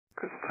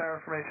Crystal Tower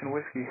Information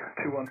Whiskey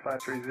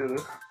 21530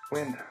 Zulu,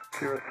 wind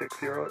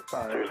 060 at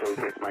 5.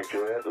 076 Mike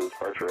Juliet, this is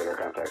departure radar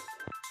contact.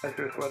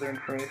 Hazardous weather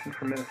information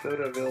from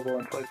Minnesota available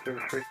on flight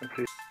service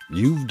frequency.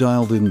 You've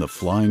dialed in the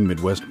Flying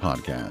Midwest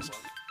podcast,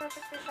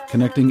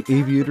 connecting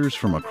aviators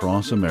from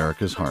across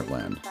America's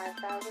heartland,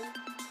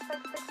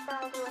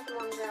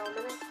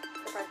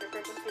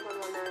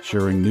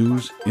 sharing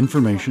news,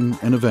 information,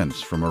 and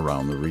events from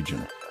around the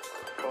region.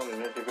 Calling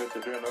Nancy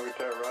 53 on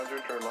Overtower, roger,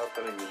 turn left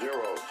heading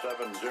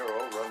 070,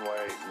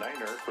 runway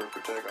 9er, clear for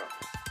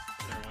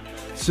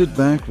takeoff. Sit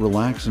back,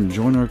 relax, and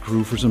join our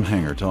crew for some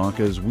hangar talk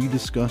as we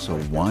discuss a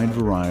wide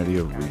variety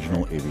of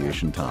regional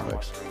aviation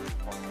topics.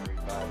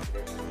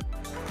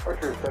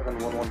 Departure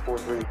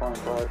 71143, flying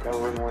flag,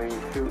 runway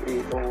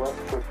 28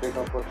 left, clear for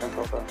takeoff, left hand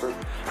southbound first.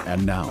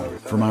 And now,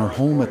 from our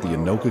home at the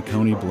Anoka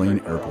County Blaine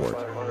Airport,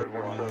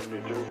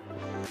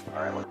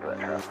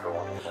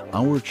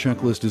 our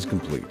checklist is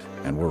complete,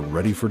 and we're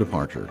ready for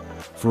departure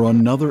for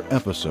another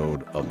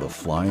episode of the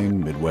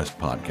Flying Midwest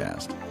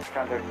podcast.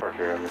 Contact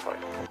departure, have your flight.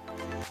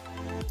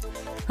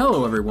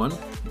 Hello, everyone.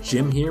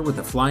 Jim here with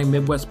the Flying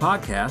Midwest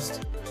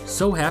podcast.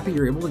 So happy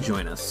you're able to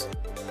join us.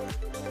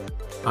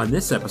 On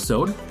this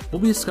episode, we'll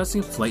be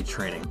discussing flight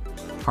training,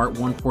 Part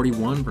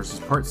 141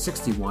 versus Part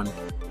 61,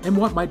 and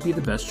what might be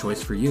the best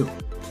choice for you.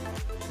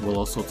 We'll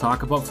also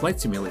talk about flight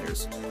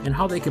simulators and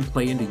how they can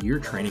play into your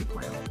training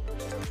plan.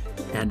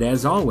 And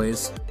as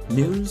always,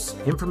 news,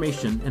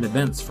 information, and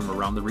events from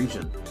around the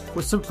region,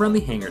 with some friendly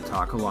hangar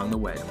talk along the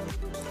way.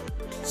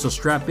 So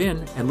strap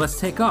in and let's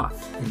take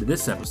off into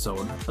this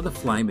episode of the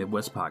Flying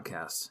Midwest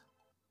podcast.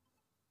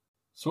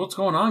 So what's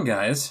going on,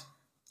 guys?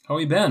 How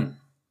you been?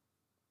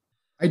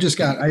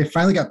 I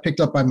finally got picked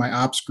up by my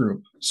ops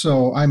group.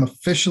 So I'm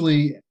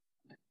officially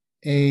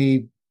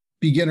a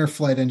beginner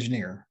flight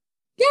engineer.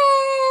 Yay!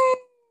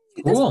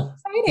 Cool.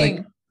 That's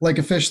exciting. Like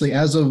officially,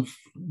 as of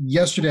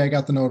yesterday, I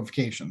got the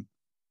notification.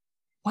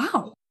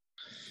 Wow.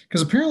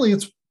 Because apparently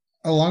it's,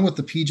 along with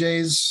the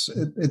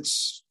PJs,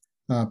 it's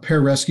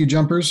pararescue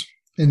jumpers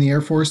in the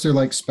Air Force. They're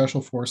like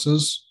special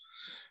forces.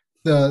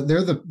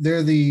 They're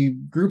the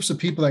groups of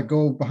people that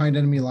go behind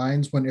enemy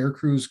lines when air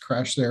crews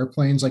crash their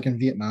airplanes, like in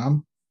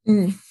Vietnam,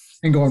 and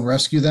go and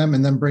rescue them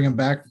and then bring them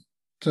back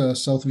to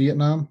South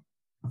Vietnam.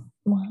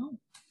 Wow.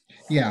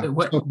 Yeah.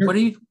 What were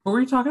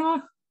you talking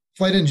about?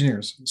 Flight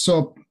engineers.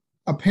 So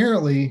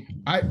apparently,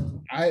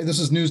 this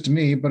is news to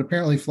me, but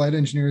apparently flight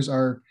engineers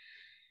are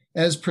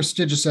as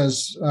prestigious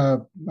as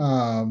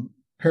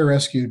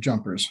pararescue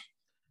jumpers.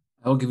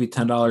 I'll give you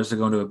 $10 to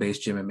go into a base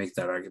gym and make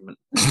that argument.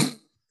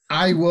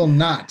 I will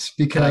not,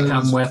 because Can I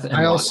come with and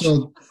I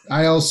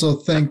also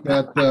think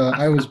that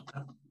I was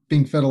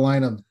being fed a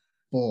line of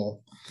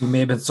bull. You may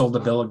have been sold a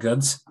bill of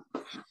goods.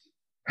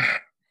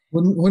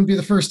 Wouldn't be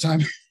the first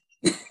time.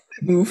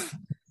 Oof.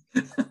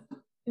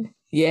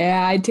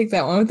 Yeah, I'd take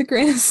that one with a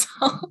grain of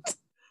salt.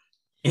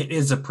 It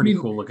is a pretty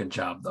cool looking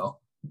job, though.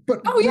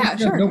 But yeah,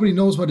 sure. Nobody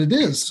knows what it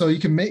is, so you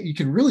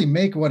can really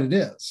make what it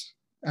is.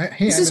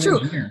 This is true.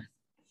 Engineer.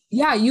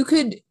 Yeah, you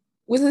could,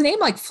 with a name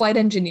like flight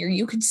engineer,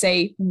 you could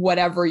say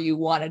whatever you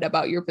wanted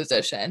about your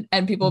position,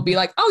 and people would be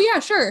like, "Oh yeah,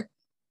 sure."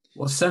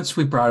 Well, since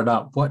we brought it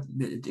up,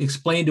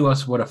 explain to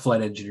us what a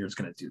flight engineer is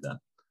going to do then,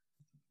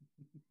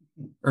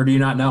 or do you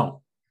not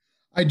know?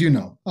 I do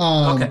know.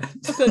 Okay,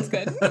 That's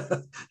good.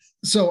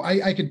 So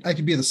I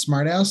could be the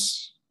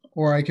smartass,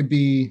 or I could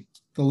be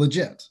the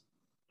legit.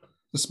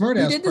 The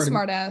smartass. You did the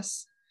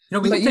smartass.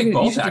 We can take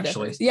both,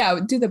 actually. Yeah,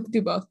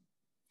 do both.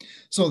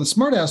 So the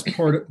smartass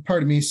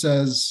part of me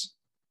says,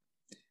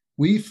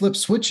 we flip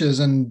switches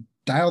and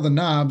dial the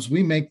knobs.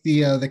 We make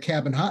the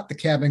cabin hot, the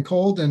cabin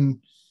cold, and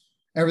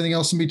everything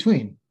else in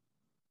between.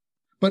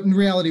 But in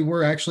reality,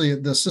 we're actually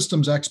the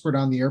systems expert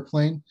on the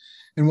airplane.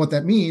 And what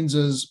that means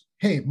is,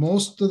 hey,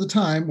 most of the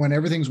time when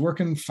everything's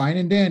working fine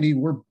and dandy,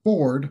 we're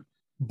bored.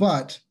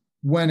 But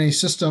when a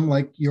system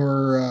like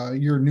your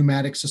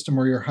pneumatic system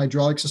or your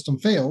hydraulic system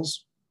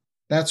fails,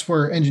 that's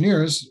where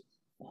engineers,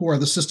 who are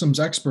the systems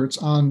experts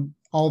on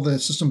all the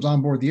systems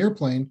on board the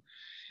airplane,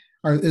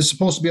 is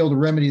supposed to be able to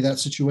remedy that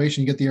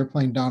situation, get the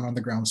airplane down on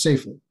the ground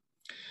safely.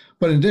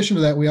 But in addition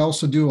to that, we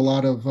also do a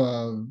lot of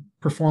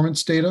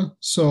performance data.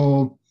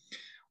 So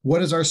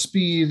what is our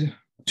speed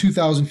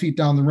 2,000 feet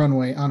down the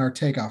runway on our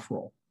takeoff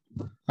roll?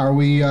 Are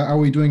we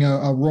doing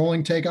a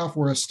rolling takeoff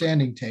or a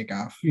standing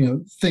takeoff?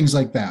 Things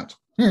like that.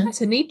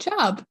 That's a neat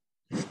job.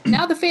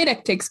 Now the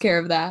FADEC takes care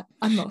of that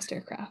on most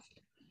aircraft.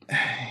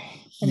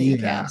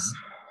 Yeah,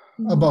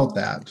 about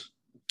that.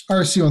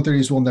 Our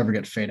C-130s will never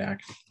get FADEC.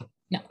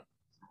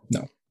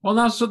 No. Well,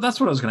 that's what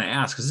I was going to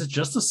ask. Is it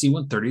just the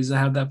C-130s that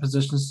have that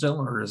position still,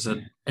 or is it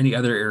any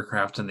other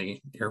aircraft in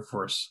the Air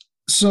Force?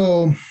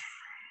 So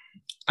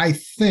I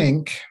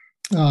think,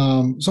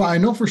 so I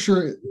know for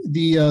sure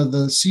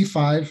the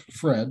C-5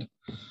 Fred,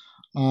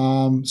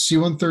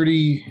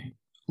 C-130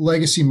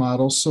 legacy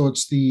models, so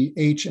it's the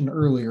H and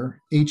earlier,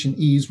 H and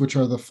E's, which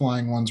are the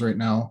flying ones right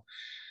now,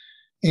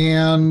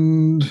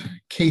 and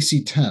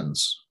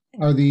KC-10s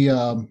are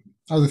the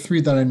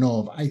three that I know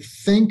of. I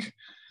think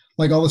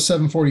like all the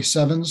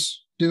 747s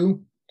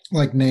do,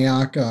 like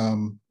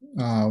NAOC,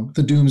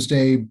 the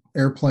Doomsday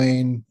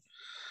airplane,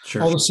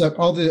 Sure.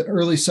 all the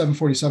early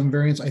 747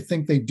 variants. I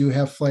think they do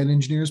have flight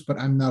engineers, but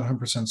I'm not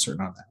 100%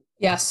 certain on that.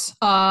 Yes.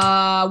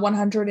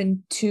 100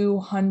 and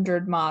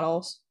 200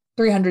 models.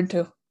 300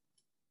 too.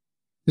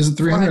 Is it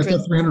 300? I 400.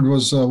 thought 300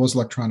 was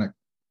electronic.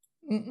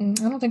 I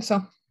don't think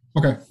so.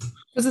 Okay.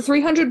 Because the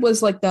 300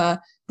 was like the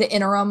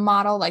interim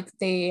model. Like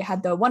they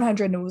had the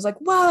 100 and it was like,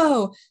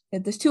 whoa,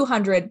 there's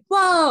 200.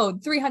 Whoa,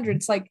 300.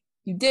 It's like,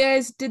 you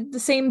guys did the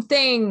same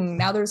thing.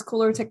 Now there's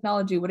cooler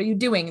technology. What are you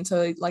doing? And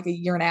so like a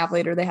year and a half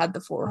later, they had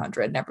the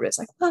 400 and everybody's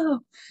like,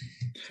 whoa.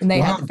 And they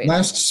had the fade.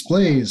 Glass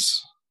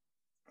displays.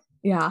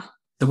 Yeah.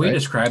 The way you Right.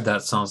 describe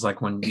that sounds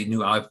like when the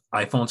new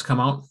iPhones come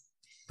out.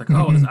 Like,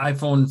 oh, it's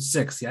iPhone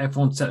 6, the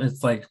iPhone 7.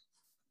 It's like,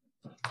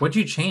 what'd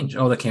you change?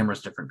 Oh, the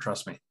camera's different.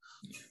 Trust me.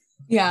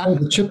 Yeah. Oh,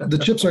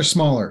 the chips are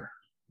smaller.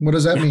 What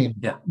does that mean?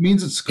 Yeah. It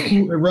means it's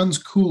cool. It runs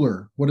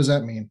cooler. What does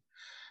that mean?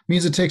 It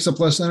means it takes up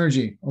less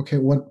energy. Okay.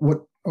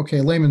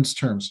 Okay. Layman's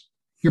terms.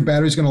 Your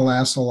battery's going to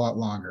last a lot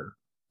longer.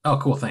 Oh,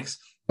 cool. Thanks.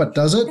 But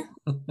does it?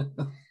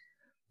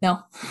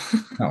 No.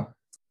 No.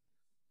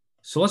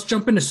 So let's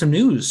jump into some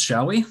news,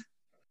 shall we?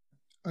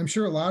 I'm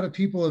sure a lot of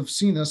people have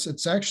seen this.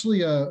 It's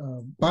actually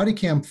a body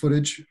cam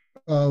footage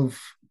of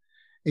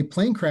a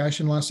plane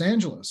crash in Los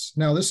Angeles.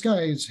 Now, this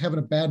guy is having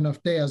a bad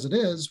enough day as it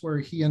is, where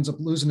he ends up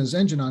losing his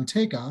engine on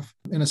takeoff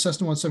in a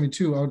Cessna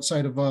 172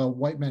 outside of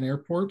Whiteman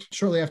Airport.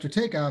 Shortly after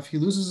takeoff, he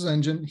loses his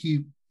engine.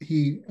 He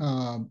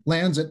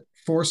lands it,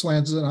 force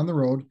lands it on the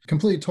road,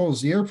 completely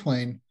tows the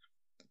airplane,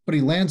 but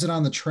he lands it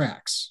on the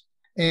tracks.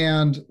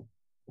 And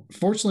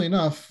fortunately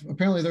enough,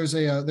 apparently there's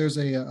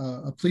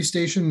a police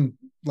station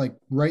like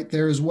right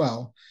there as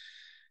well.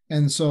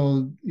 And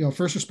so,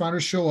 first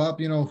responders show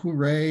up,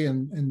 hooray,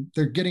 and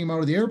they're getting him out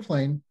of the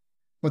airplane,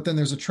 but then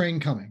there's a train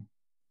coming.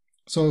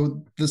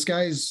 So this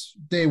guy's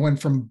day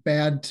went from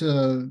bad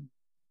to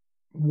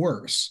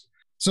worse.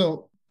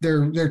 So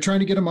they're trying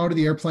to get him out of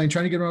the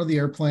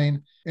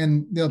airplane,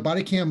 and the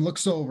body cam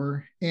looks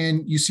over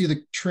and you see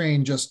the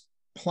train just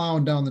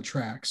plowing down the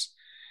tracks.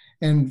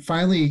 And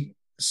finally,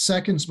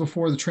 seconds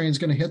before the train's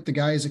going to hit, the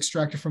guy is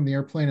extracted from the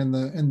airplane, and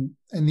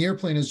the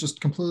airplane is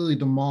just completely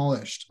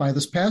demolished by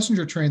this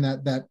passenger train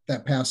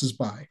that passes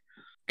by.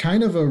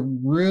 Kind of a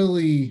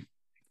really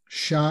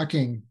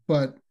shocking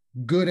but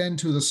good end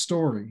to the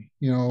story.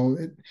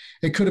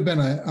 It could have been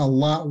a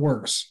lot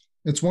worse.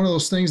 It's one of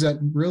those things that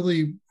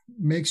really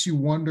makes you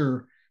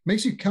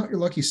count your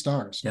lucky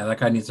stars. Yeah, that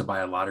guy needs to buy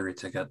a lottery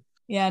ticket.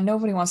 Yeah,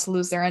 nobody wants to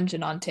lose their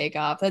engine on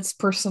takeoff. That's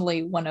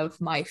personally one of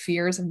my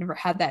fears. I've never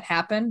had that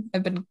happen.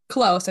 I've been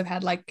close. I've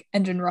had like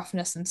engine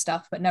roughness and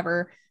stuff, but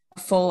never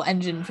full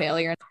engine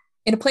failure.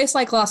 In a place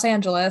like Los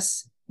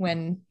Angeles,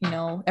 when,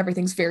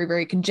 everything's very,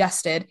 very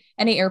congested,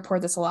 any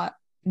airport that's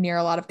near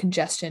a lot of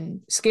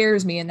congestion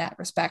scares me in that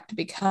respect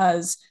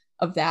because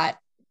of that.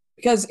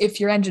 Because if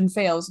your engine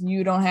fails,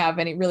 you don't have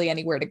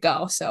anywhere to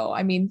go. So,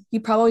 I mean, he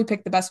probably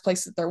picked the best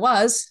place that there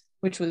was,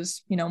 which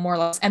was, more or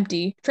less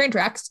empty train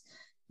tracks.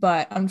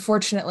 But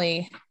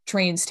unfortunately,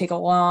 trains take a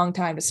long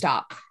time to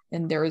stop,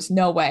 and there was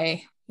no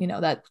way,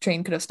 that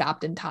train could have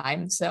stopped in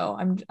time. So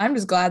I'm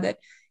just glad that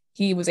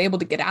he was able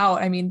to get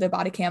out. I mean, the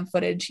body cam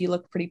footage, he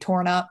looked pretty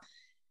torn up.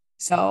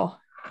 So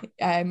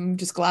I'm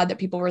just glad that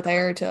people were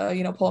there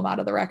to, pull him out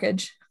of the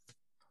wreckage.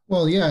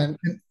 Well, yeah,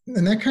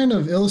 and that kind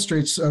of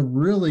illustrates a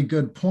really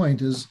good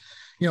point is,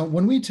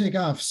 when we take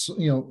off,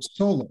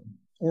 solo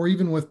or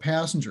even with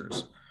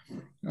passengers,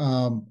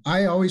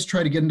 I always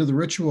try to get into the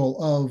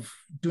ritual of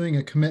doing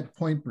a commit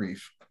point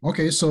brief.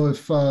 Okay, so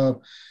if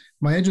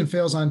my engine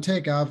fails on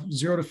takeoff,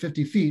 0 to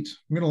 50 feet,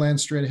 I'm going to land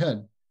straight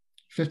ahead.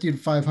 50 to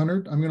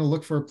 500, I'm going to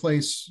look for a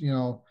place,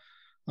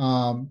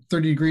 30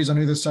 degrees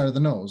on either side of the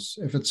nose.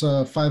 If it's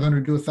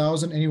 500 to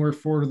 1,000, anywhere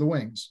forward of the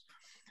wings.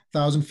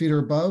 1,000 feet or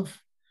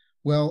above.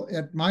 Well,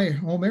 at my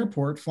home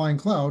airport, Flying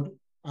Cloud,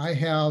 I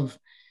have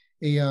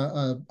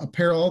a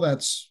parallel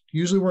that's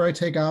usually where I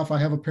take off. I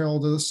have a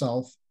parallel to the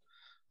south.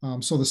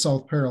 So the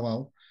south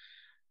parallel.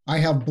 I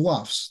have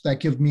bluffs that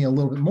give me a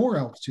little bit more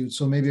altitude,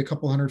 so maybe a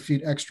couple hundred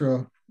feet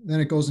extra.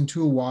 Then it goes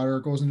into a water,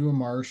 it goes into a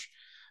marsh.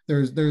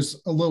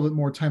 There's a little bit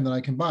more time that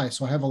I can buy,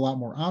 so I have a lot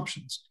more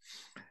options.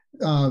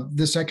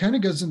 That kind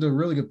of goes into a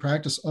really good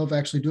practice of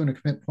actually doing a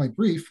commit point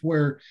brief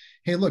where,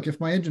 hey, look, if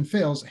my engine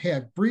fails, hey,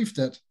 I've briefed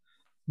it.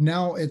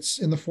 Now it's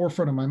in the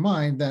forefront of my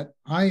mind that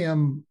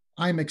I'm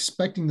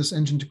expecting this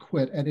engine to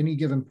quit at any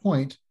given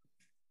point,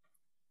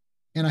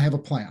 and I have a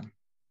plan.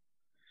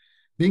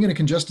 Being in a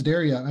congested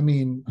area, I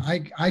mean,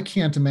 I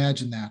can't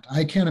imagine that.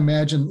 I can't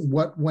imagine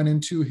what went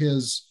into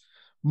his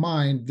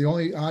mind. The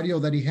only audio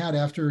that he had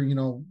after,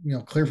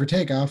 clear for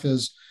takeoff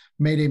is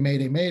Mayday,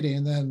 Mayday, Mayday,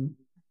 and then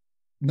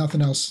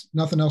nothing else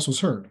was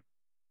heard.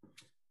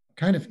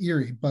 Kind of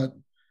eerie, but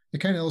it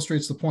kind of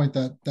illustrates the point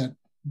that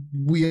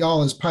we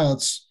all as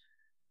pilots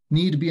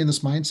need to be in this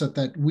mindset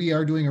that we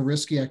are doing a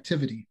risky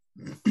activity.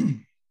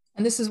 And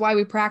this is why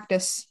we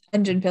practice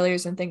engine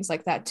failures and things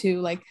like that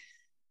too. Like,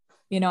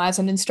 as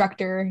an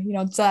instructor,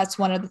 so that's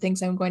one of the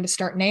things I'm going to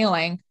start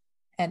nailing.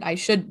 And I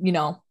should,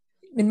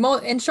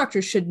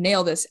 instructors should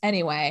nail this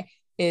anyway,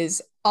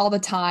 is all the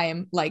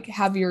time, like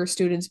have your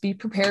students be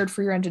prepared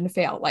for your engine to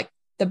fail. Like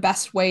the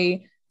best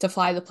way to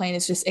fly the plane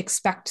is just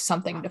expect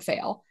something to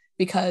fail,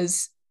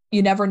 because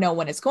you never know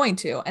when it's going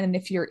to. And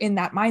if you're in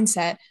that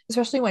mindset,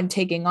 especially when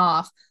taking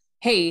off,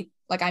 hey,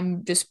 like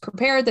I'm just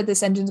prepared that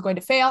this engine's going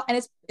to fail,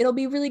 and it'll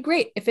be really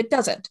great if it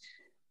doesn't.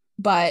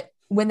 But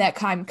when that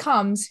time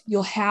comes,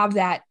 you'll have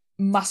that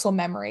muscle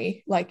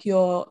memory. Like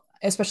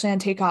especially on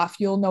takeoff,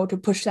 you'll know to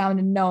push down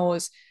the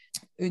nose,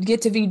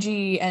 get to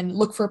VG and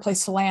look for a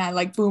place to land,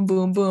 like boom,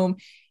 boom, boom,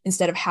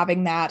 instead of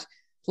having that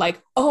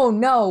like, oh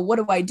no, what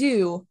do I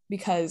do?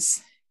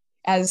 Because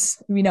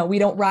as we know, we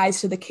don't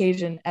rise to the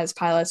occasion as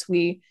pilots.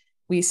 We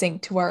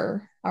sink to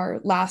our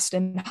last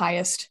and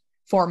highest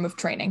form of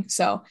training.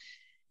 So,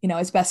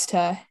 it's best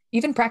to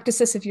even practice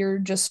this if you're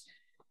just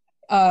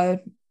a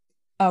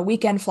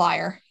weekend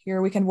flyer, you're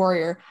a weekend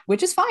warrior,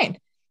 which is fine.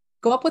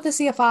 Go up with a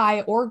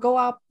CFI or go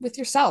up with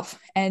yourself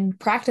and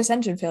practice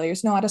engine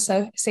failures. Know how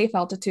to safe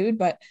altitude,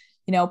 but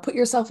put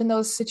yourself in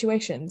those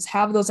situations,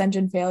 have those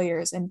engine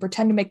failures and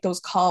pretend to make those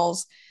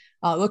calls,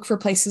 look for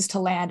places to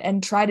land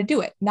and try to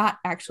do it, not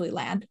actually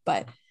land,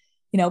 but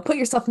put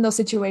yourself in those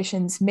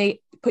situations,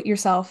 put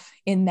yourself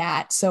in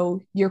that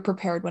so you're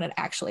prepared when it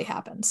actually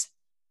happens.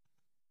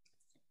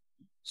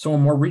 So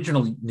in more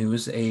regional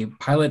news, a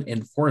pilot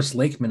in Forest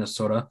Lake,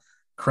 Minnesota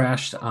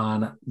crashed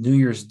on New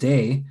Year's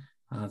Day,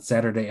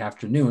 Saturday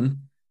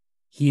afternoon.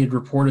 He had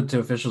reported to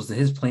officials that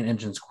his plane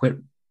engine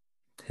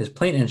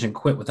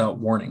quit without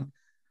warning.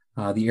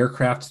 The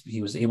aircraft,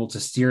 he was able to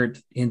steer it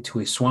into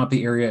a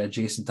swampy area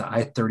adjacent to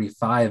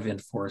I-35 in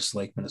Forest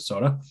Lake,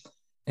 Minnesota,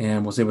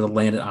 and was able to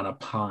land it on a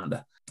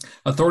pond.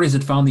 Authorities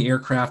had found the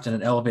aircraft in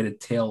an elevated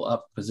tail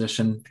up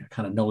position,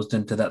 kind of nosed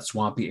into that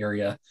swampy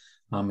area.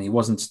 He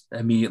wasn't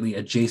immediately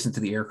adjacent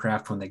to the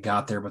aircraft when they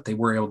got there, but they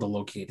were able to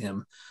locate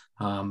him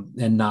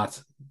and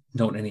not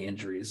note any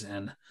injuries.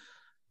 And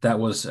that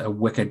was a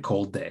wicked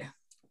cold day.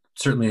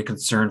 Certainly a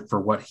concern for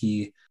what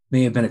he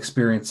may have been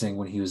experiencing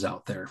when he was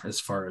out there as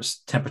far as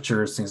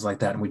temperatures, things like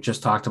that. And we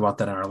just talked about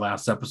that in our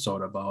last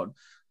episode about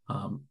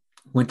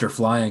winter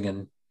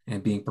flying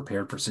and being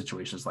prepared for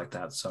situations like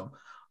that. So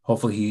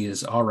hopefully he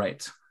is all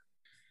right.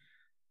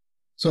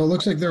 So it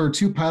looks like there were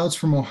two pilots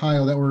from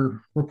Ohio that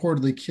were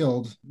reportedly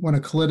killed when a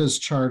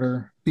Kalitas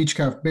charter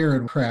Beechcraft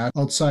Baron crashed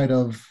outside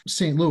of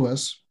St.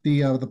 Louis.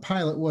 The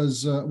pilot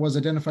was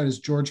identified as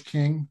George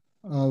King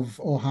of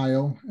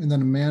Ohio, and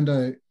then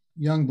Amanda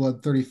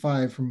Youngblood,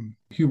 35, from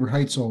Huber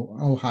Heights,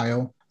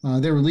 Ohio.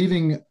 They were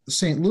leaving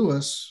St.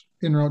 Louis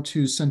en route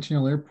to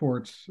Centennial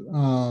Airport,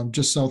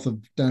 just south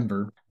of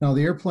Denver. Now,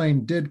 the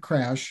airplane did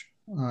crash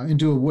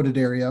into a wooded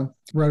area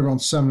right around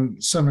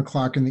 7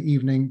 o'clock in the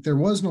evening. There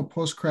was no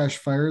post-crash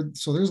fire,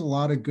 so there's a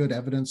lot of good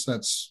evidence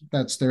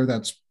that's there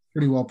that's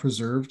pretty well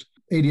preserved.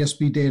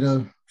 ADS-B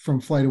data from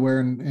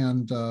FlightAware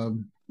and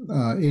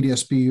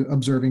ADS-B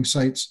observing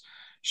sites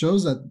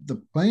shows that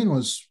the plane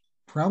was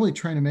probably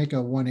trying to make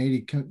a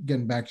 180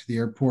 getting back to the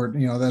airport.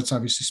 That's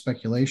obviously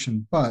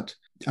speculation, but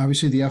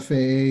obviously the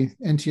FAA,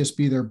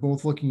 NTSB, they're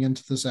both looking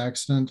into this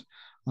accident.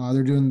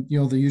 They're doing,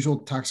 the usual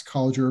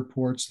toxicology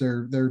reports.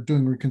 They're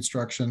doing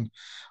reconstruction.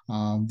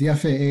 The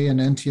FAA and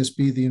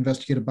NTSB, the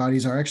investigative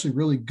bodies, are actually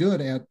really good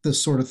at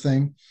this sort of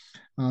thing.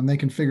 They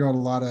can figure out a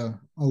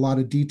lot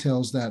of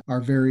details that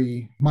are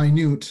very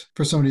minute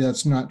for somebody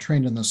that's not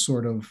trained in this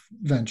sort of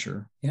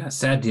venture. Yeah,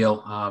 sad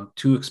deal.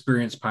 Two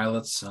experienced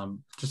pilots,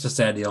 just a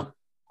sad deal.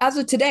 As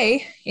of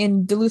today,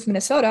 in Duluth,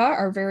 Minnesota,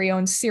 our very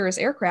own Cirrus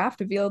Aircraft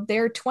revealed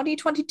their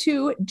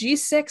 2022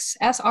 G6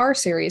 SR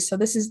series. So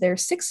this is their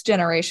sixth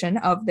generation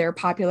of their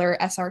popular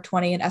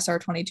SR-20 and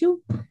SR-22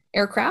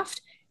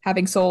 aircraft,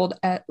 having sold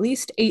at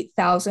least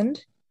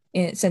 8,000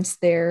 since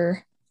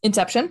their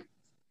inception.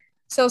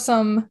 So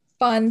some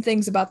fun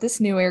things about this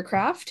new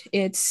aircraft.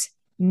 It's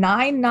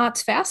 9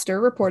 knots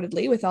faster,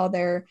 reportedly, with all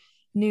their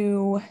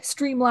new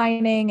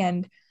streamlining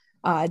and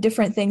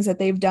different things that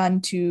they've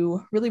done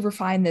to really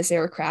refine this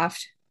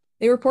aircraft.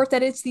 They report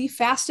that it's the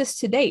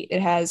fastest to date.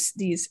 It has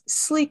these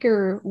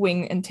sleeker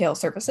wing and tail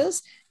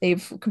surfaces.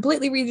 They've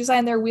completely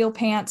redesigned their wheel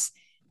pants,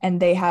 and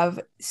they have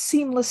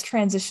seamless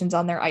transitions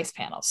on their ice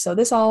panels. So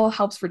this all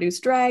helps reduce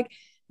drag,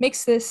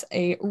 makes this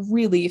a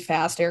really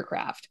fast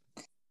aircraft.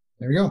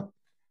 There we go.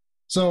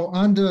 So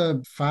on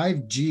to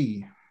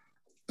 5G.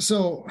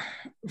 So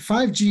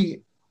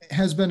 5G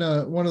has been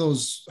one of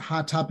those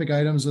hot topic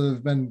items that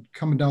have been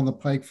coming down the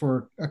pike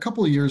for a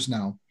couple of years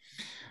now.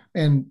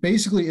 And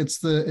basically it's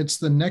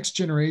the next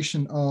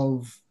generation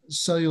of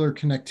cellular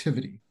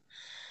connectivity.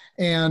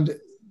 And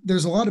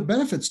there's a lot of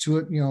benefits to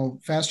it,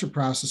 faster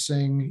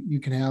processing, you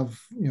can have,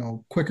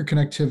 quicker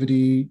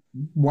connectivity,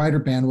 wider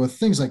bandwidth,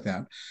 things like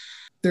that.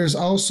 There's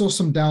also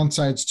some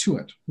downsides to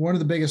it. One of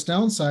the biggest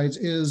downsides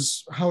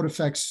is how it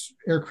affects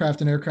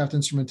aircraft and aircraft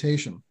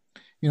instrumentation.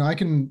 I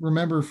can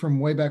remember from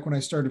way back when I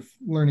started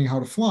learning how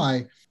to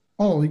fly,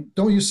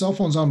 don't use cell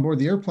phones on board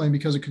the airplane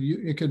because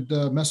it could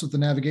mess with the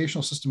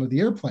navigational system of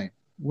the airplane.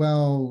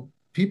 Well,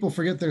 people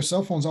forget their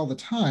cell phones all the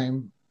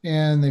time,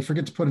 and they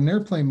forget to put in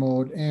airplane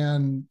mode,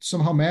 and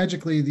somehow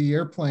magically the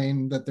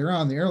airplane that they're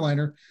on, the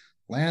airliner,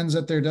 lands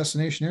at their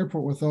destination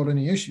airport without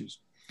any issues.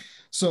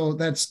 So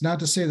that's not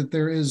to say that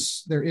there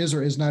is or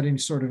is not any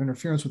sort of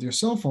interference with your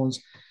cell phones.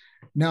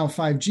 Now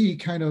 5G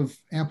kind of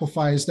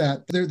amplifies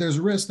that. There's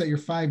a risk that your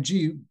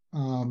 5G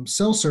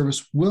cell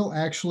service will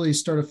actually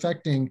start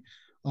affecting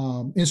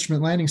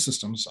instrument landing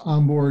systems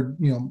on board,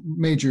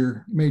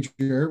 major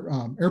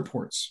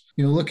airports.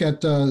 Look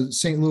at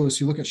St. Louis,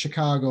 you look at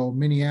Chicago,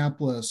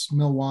 Minneapolis,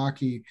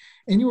 Milwaukee,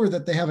 anywhere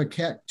that they have a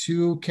Cat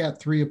 2, Cat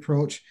 3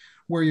 approach,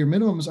 where your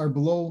minimums are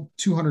below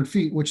 200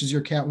 feet, which is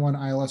your Cat 1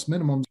 ILS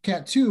minimum.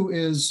 Cat 2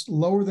 is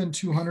lower than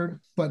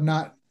 200, but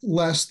not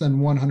less than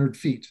 100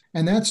 feet.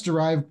 And that's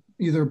derived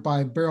either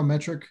by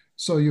barometric,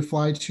 so you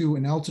fly to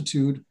an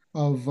altitude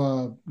of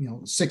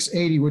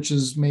 680, which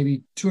is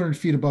maybe 200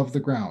 feet above the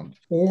ground,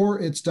 or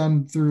it's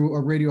done through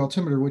a radio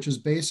altimeter, which is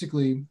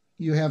basically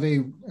you have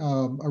a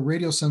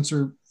radio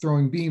sensor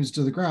throwing beams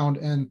to the ground,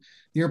 and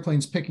the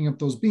airplane's picking up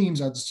those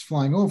beams as it's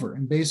flying over,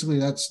 and basically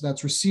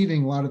that's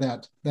receiving a lot of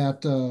that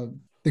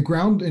the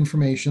ground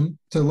information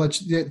to let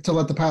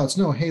the pilots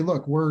know, hey,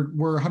 look, we're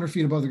 100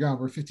 feet above the ground,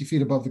 we're 50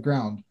 feet above the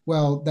ground.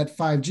 Well, that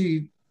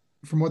 5G,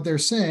 from what they're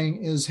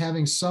saying, is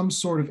having some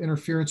sort of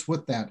interference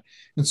with that.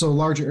 And so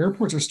larger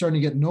airports are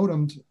starting to get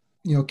NOTAMed,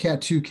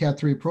 Cat 2, Cat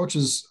 3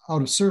 approaches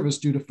out of service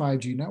due to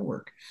 5G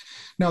network.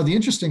 Now, the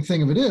interesting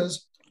thing of it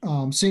is,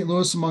 St.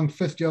 Louis, among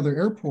 50 other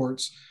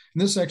airports,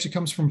 and this actually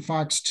comes from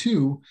Fox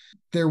 2,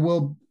 there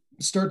will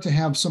start to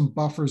have some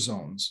buffer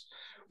zones,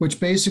 which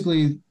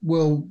basically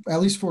will,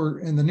 at least for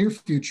in the near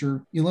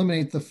future,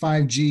 eliminate the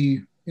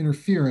 5G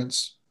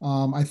interference.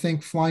 I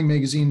think Flying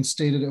Magazine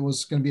stated it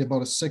was going to be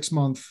about a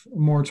 6-month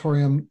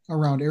moratorium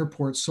around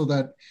airports so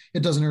that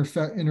it doesn't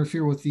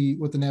interfere with the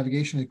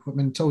navigation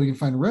equipment until we can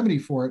find a remedy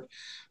for it.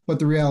 But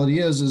the reality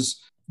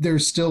is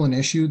there's still an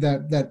issue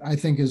that I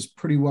think is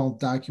pretty well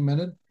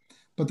documented.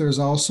 But there's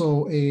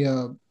also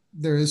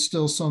there is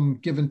still some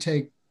give and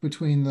take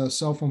between the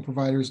cell phone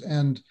providers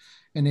and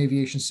an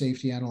aviation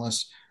safety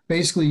analyst.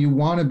 Basically, you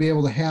want to be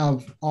able to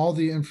have all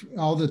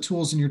the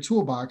tools in your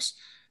toolbox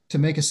to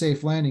make a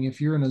safe landing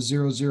if you're in a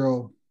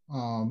zero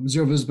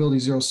visibility,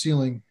 zero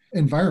ceiling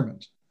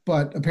environment.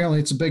 But apparently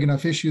it's a big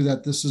enough issue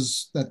that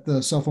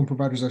the cell phone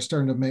providers are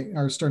starting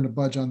to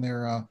budge on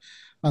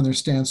their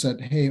stance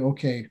that, hey,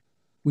 okay,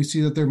 we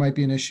see that there might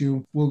be an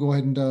issue. We'll go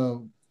ahead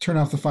and turn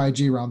off the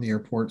 5G around the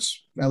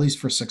airports, at least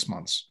for 6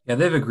 months. Yeah,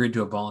 they've agreed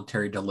to a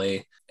voluntary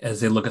delay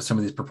as they look at some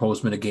of these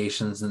proposed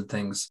mitigations and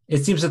things.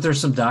 It seems that there's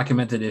some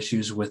documented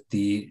issues with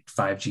the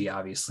 5G,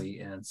 obviously,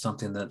 and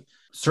something that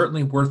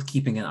certainly worth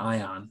keeping an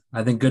eye on.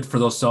 I think good for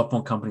those cell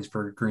phone companies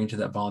for agreeing to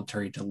that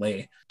voluntary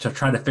delay. To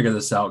try to figure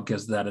this out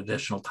gives that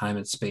additional time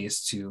and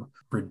space to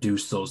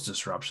reduce those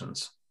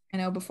disruptions. I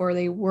know before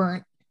they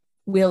weren't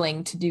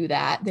willing to do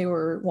that. They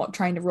were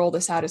trying to roll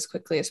this out as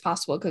quickly as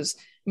possible because,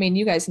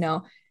 you guys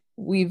know,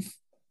 we've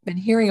been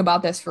hearing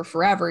about this for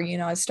forever.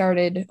 It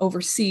started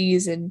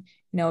overseas and,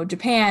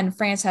 Japan,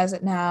 France has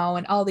it now,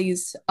 and all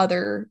these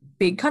other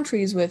big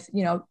countries with,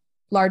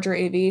 larger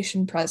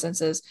aviation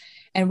presences.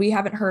 And we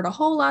haven't heard a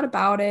whole lot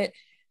about it,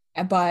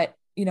 but,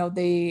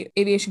 the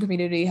aviation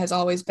community has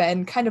always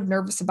been kind of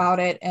nervous about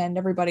it, and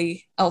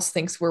everybody else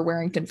thinks we're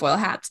wearing tinfoil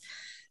hats.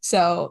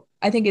 So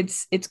I think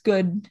it's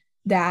good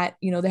that,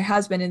 there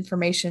has been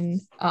information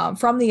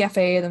from the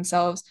FAA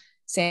themselves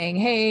saying,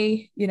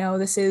 hey,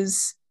 this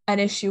is an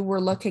issue, we're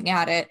looking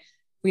at it.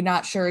 We're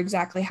not sure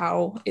exactly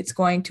how it's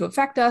going to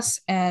affect us.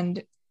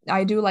 And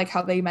I do like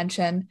how they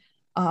mention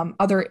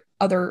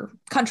other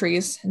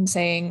countries and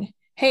saying,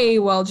 hey,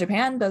 well,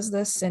 Japan does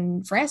this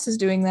and France is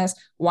doing this.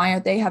 Why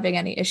aren't they having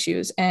any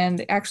issues?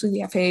 And actually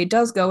the FAA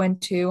does go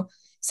into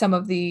some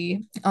of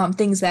the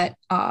things that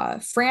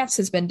France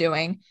has been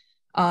doing.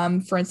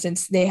 For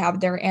instance, they have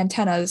their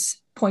antennas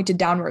pointed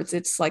downwards.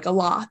 It's like a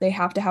law. They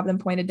have to have them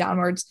pointed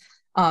downwards.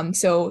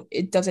 So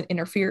it doesn't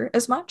interfere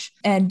as much,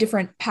 and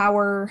different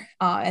power.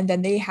 And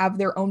then they have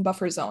their own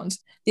buffer zones.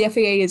 The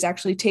FAA is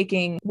actually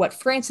taking what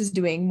France is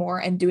doing more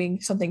and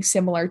doing something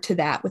similar to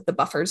that with the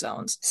buffer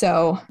zones.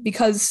 So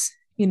because,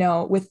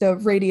 with the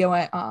radio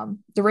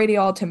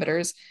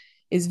altimeters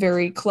is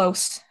very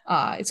close.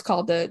 It's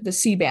called the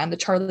C band, the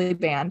Charlie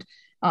band.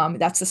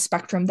 That's the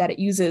spectrum that it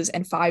uses,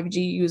 and 5G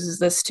uses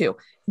this too.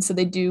 And so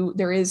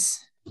there is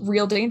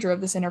real danger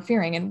of this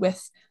interfering. And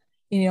with,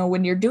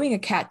 when you're doing a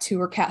Cat 2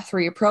 or Cat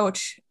 3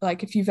 approach,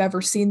 like if you've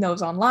ever seen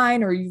those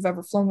online or you've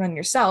ever flown one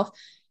yourself,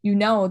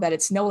 that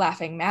it's no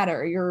laughing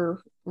matter.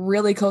 You're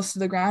really close to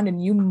the ground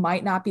and you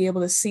might not be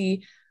able to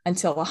see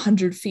until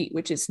 100 feet,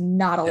 which is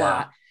not a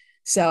lot.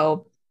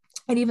 So,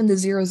 and even the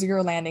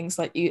 0-0 landings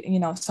that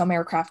some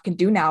aircraft can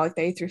do now, like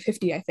the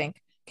A350, I think,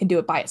 can do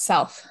it by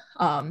itself.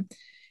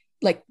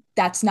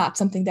 That's not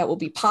something that will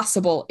be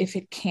possible if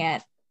it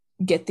can't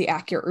get the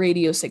accurate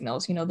radio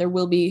signals.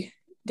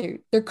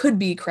 There could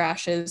be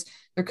crashes,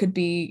 there could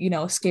be,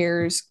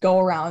 scares, go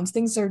arounds,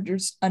 things are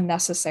just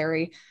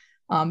unnecessary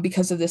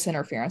because of this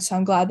interference. So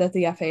I'm glad that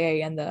the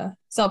FAA and the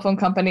cell phone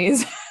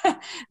companies,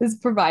 as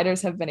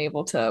providers, have been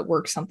able to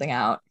work something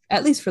out,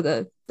 at least for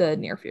the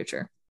near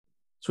future.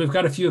 So we've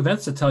got a few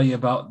events to tell you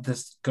about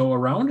this go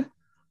around.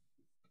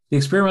 The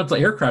Experimental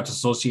Aircraft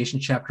Association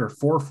Chapter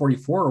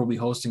 444 will be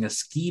hosting a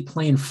ski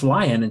plane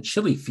fly-in and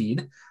chili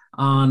feed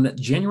on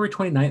January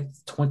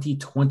 29th,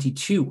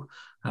 2022.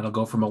 That'll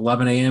go from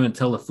 11 a.m.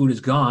 until the food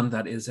is gone.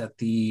 That is at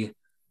the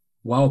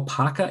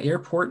Waupaca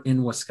Airport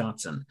in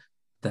Wisconsin.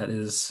 That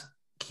is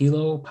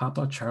Kilo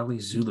Papa Charlie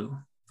Zulu,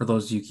 for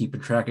those of you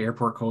keeping track of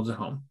airport codes at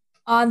home.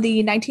 On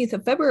the 19th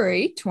of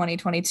February,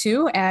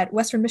 2022, at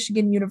Western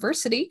Michigan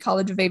University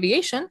College of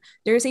Aviation,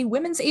 there's a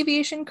Women's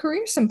Aviation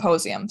Career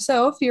Symposium.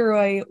 So if you're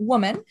a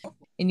woman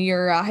in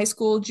your high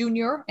school,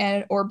 junior,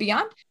 or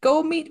beyond,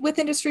 go meet with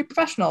industry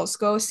professionals.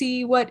 Go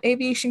see what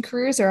aviation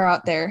careers are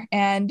out there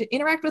and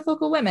interact with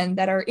local women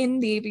that are in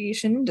the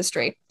aviation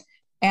industry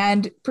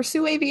and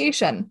pursue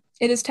aviation.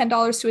 It is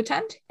 $10 to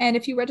attend, and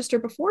if you register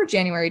before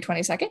January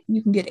 22nd,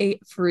 you can get a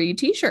free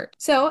t-shirt.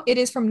 So it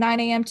is from 9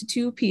 a.m. to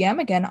 2 p.m.,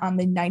 again on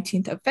the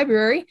 19th of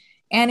February,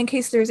 and in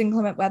case there's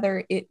inclement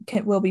weather,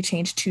 will be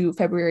changed to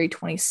February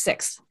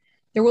 26th.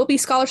 There will be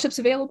scholarships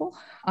available.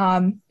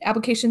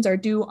 Applications are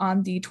due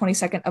on the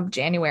 22nd of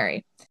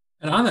January.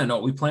 And on that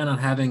note, we plan on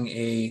having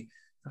a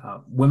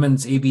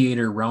women's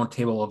aviator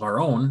roundtable of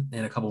our own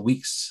in a couple of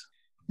weeks.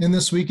 In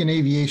This Week in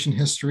Aviation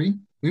History,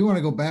 we want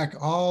to go back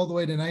all the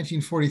way to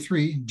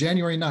 1943,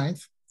 January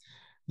 9th.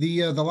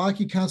 The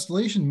Lockheed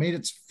Constellation made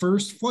its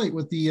first flight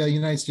with the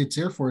United States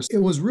Air Force. It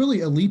was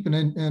really a leap in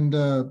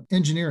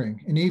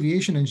engineering, in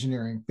aviation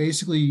engineering.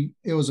 Basically,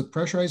 it was a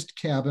pressurized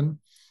cabin.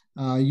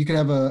 You could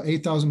have a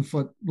 8,000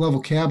 foot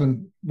level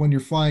cabin when you're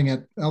flying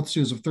at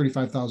altitudes of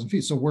 35,000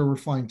 feet. So where we're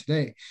flying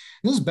today.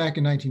 This is back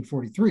in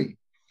 1943.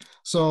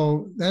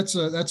 So that's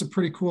a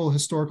pretty cool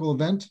historical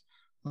event,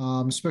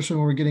 especially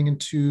when we're getting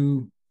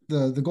into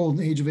the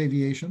golden age of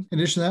aviation. In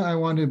addition to that, I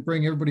wanted to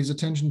bring everybody's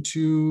attention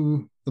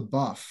to the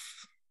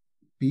Buff,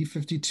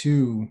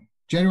 B-52.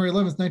 January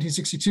 11th,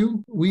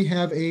 1962, we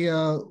have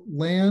a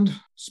land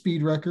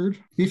speed record.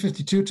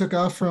 B-52 took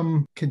off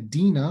from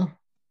Kadena.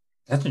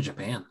 That's in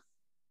Japan.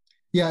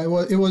 Yeah, it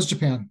was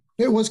Japan.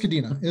 It was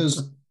Kadena. It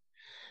was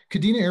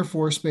Kadena Air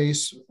Force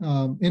Base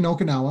in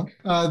Okinawa.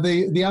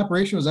 The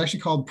operation was actually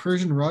called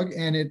Persian Rug,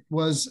 and it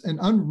was an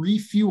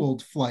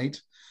unrefueled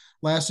flight,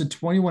 lasted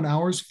 21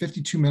 hours,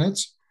 52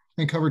 minutes,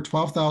 and covered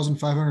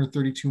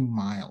 12,532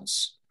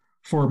 miles.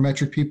 For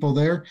metric people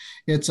there,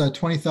 it's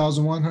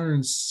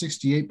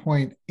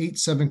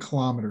 20,168.87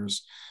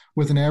 kilometers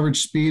with an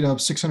average speed of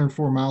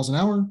 604 miles an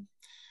hour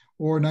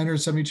or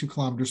 972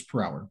 kilometers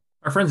per hour.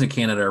 Our friends in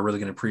Canada are really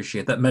going to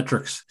appreciate that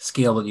metrics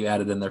scale that you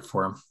added in there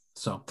for them.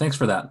 So thanks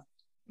for that. I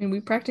mean, we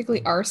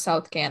practically are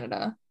South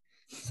Canada.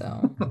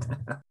 So.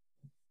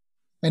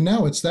 And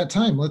now it's that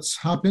time. Let's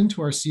hop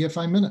into our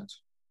CFI Minute.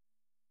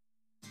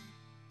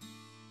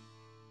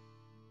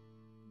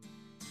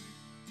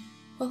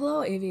 Well,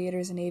 hello,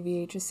 aviators and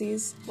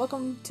aviatrices.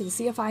 Welcome to the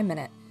CFI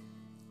Minute.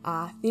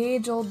 The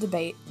age-old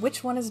debate,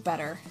 which one is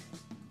better,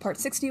 Part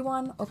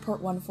 61 or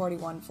Part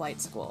 141 flight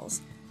schools?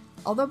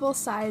 Although both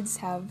sides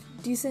have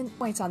decent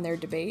points on their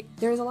debate,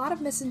 there is a lot of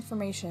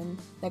misinformation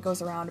that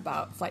goes around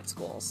about flight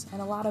schools,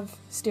 and a lot of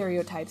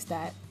stereotypes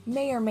that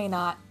may or may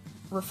not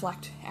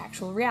reflect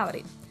actual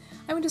reality.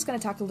 I'm just going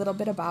to talk a little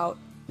bit about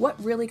what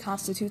really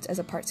constitutes as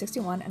a Part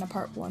 61 and a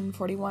Part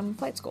 141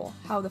 flight school,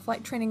 how the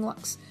flight training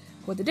looks,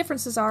 what the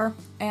differences are,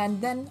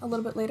 and then a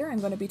little bit later I'm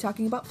going to be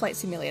talking about flight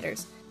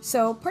simulators.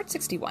 So Part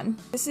 61,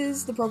 this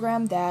is the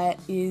program that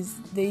is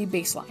the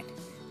baseline.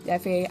 The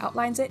FAA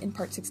outlines it in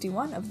Part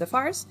 61 of the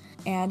FARS,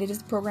 and it is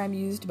the program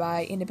used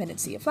by independent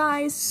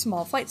CFIs,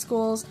 small flight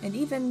schools, and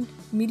even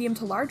medium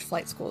to large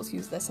flight schools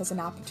use this as an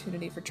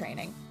opportunity for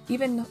training.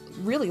 Even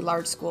really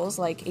large schools,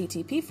 like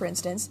ATP for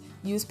instance,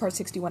 use Part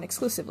 61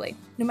 exclusively.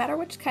 No matter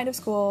which kind of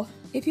school,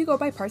 if you go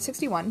by Part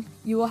 61,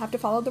 you will have to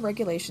follow the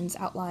regulations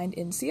outlined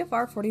in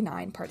CFR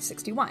 49 Part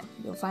 61.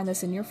 You'll find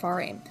this in your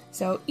FAR AIM.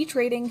 So each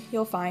rating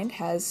you'll find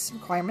has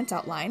requirements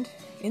outlined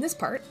in this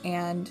part,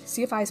 and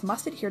CFIs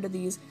must adhere to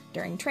these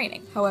during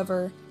training.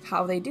 However,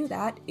 how they do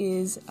that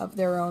is of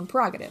their own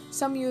prerogative.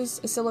 Some use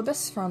a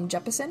syllabus from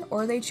Jeppesen,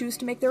 or they choose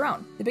to make their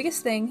own. The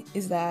biggest thing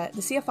is that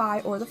the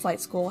CFI or the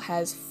flight school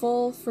has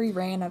full free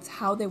reign of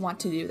how they want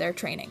to do their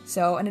training.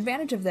 So an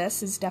advantage of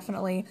this is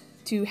definitely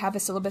to have a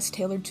syllabus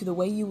tailored to the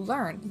way you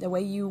learn, the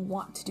way you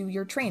want to do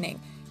your training.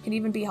 Can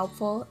even be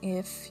helpful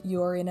if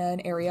you're in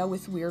an area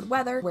with weird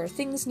weather where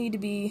things need to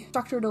be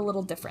structured a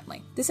little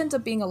differently. This ends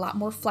up being a lot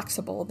more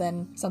flexible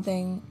than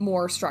something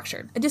more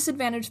structured. A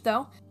disadvantage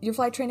though, your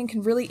flight training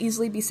can really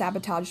easily be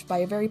sabotaged by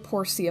a very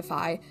poor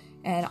CFI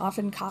and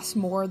often costs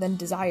more than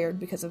desired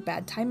because of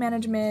bad time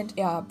management,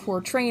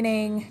 poor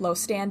training, low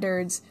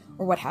standards,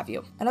 or what have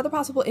you. Another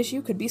possible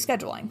issue could be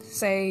scheduling.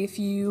 Say if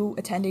you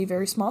attend a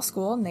very small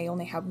school and they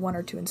only have 1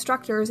 or 2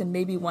 instructors and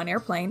maybe 1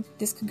 airplane,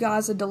 this could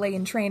cause a delay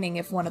in training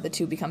if one of the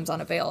 2 becomes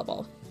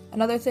unavailable.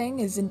 Another thing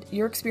is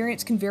your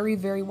experience can vary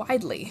very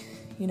widely.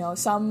 You know,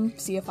 some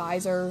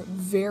CFIs are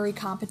very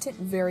competent,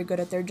 very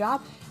good at their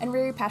job, and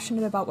very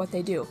passionate about what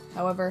they do.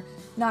 However,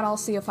 not all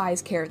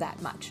CFIs care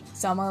that much.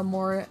 Some are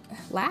more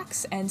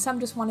lax, and some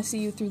just want to see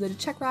you through the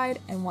check ride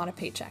and want a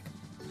paycheck.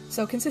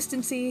 So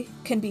consistency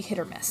can be hit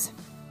or miss.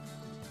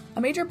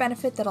 A major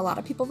benefit that a lot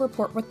of people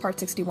report with Part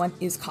 61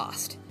 is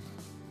cost.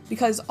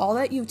 Because all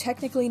that you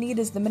technically need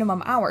is the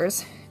minimum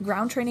hours,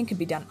 ground training can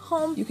be done at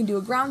home. You can do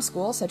a ground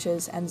school such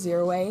as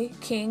N0A,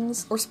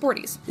 Kings, or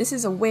Sporties. This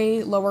is a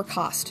way lower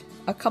cost,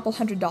 a couple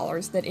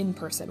 $100s than in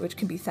person, which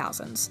can be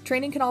thousands.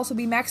 Training can also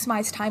be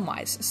maximized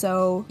time-wise,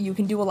 so you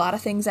can do a lot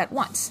of things at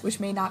once, which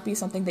may not be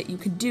something that you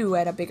could do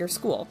at a bigger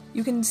school.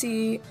 You can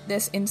see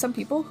this in some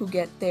people who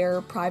get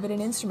their private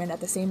and instrument at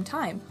the same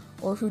time,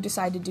 or who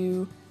decide to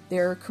do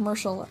their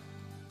commercial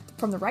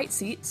from the right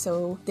seat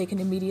so they can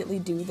immediately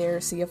do their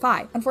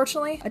CFI.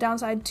 Unfortunately, a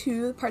downside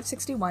to Part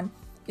 61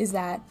 is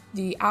that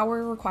the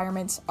hour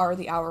requirements are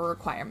the hour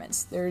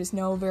requirements. There is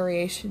no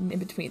variation in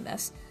between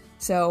this.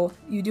 So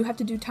you do have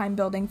to do time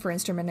building for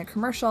instrument and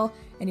commercial,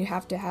 and you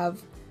have to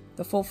have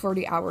the full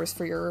 40 hours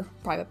for your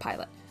private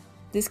pilot.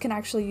 This can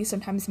actually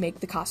sometimes make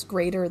the cost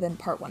greater than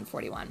Part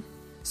 141.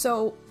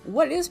 So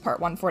what is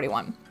Part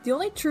 141? The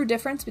only true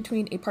difference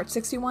between a Part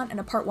 61 and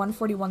a Part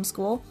 141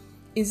 school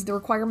is the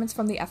requirements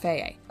from the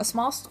FAA. A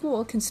small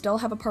school can still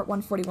have a Part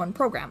 141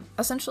 program.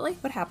 Essentially,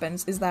 what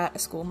happens is that a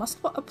school must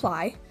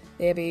apply.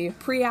 They have a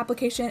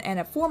pre-application and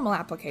a formal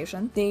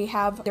application. They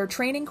have their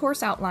training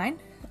course outline,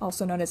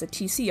 also known as a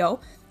TCO,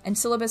 and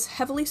syllabus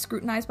heavily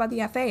scrutinized by the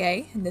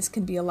FAA, and this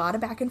can be a lot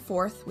of back and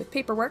forth with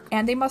paperwork,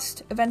 and they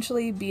must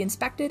eventually be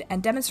inspected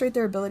and demonstrate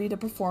their ability to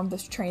perform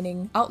this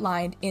training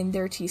outlined in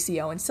their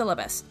TCO and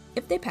syllabus.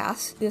 If they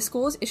pass, the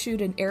school is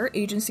issued an Air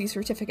Agency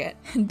Certificate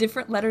and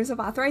different letters of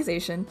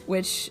authorization,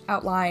 which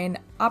outline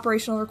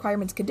operational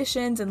requirements,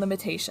 conditions, and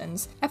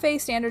limitations. FAA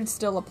standards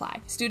still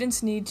apply.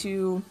 Students need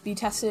to be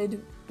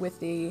tested with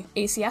the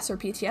ACS or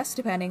PTS,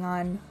 depending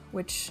on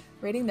which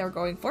rating they're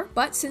going for.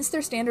 But since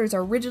their standards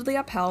are rigidly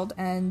upheld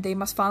and they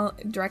must follow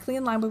directly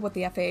in line with what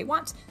the FAA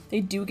wants,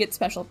 they do get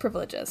special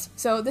privileges.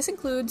 So this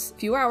includes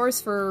fewer hours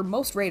for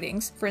most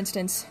ratings. For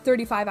instance,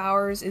 35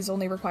 hours is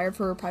only required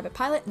for a private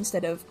pilot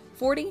instead of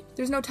 40.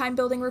 There's no time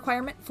building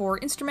requirement for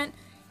instrument,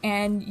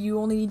 and you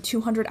only need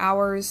 200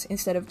 hours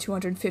instead of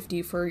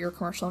 250 for your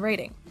commercial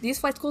rating. These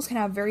flight schools can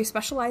have very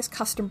specialized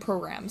custom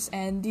programs,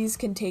 and these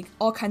can take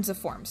all kinds of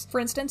forms. For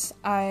instance,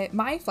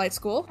 my flight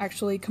school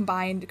actually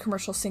combined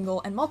commercial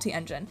single and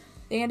multi-engine.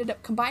 They ended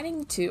up combining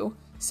the two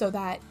so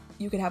that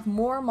you could have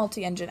more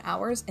multi-engine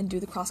hours and do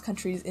the cross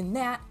countries in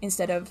that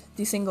instead of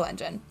the single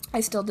engine.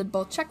 I still did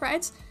both check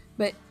rides,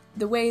 but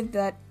the way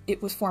that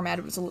it was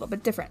formatted was a little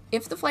bit different.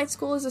 If the flight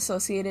school is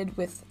associated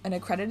with an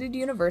accredited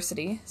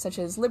university, such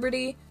as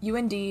Liberty,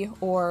 UND,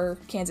 or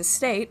Kansas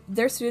State,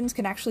 their students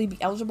can actually be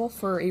eligible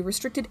for a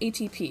restricted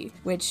ATP,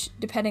 which,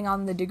 depending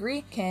on the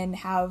degree, can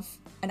have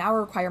an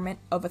hour requirement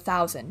of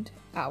 1,000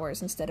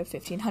 hours instead of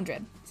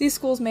 1,500. These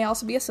schools may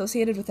also be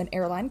associated with an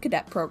airline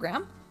cadet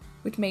program,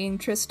 which may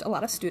interest a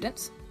lot of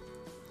students.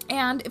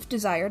 And, if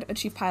desired, a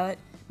chief pilot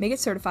may get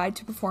certified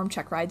to perform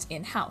check rides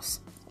in-house.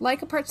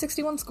 Like a Part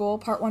 61 school,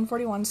 Part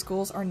 141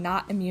 schools are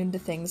not immune to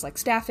things like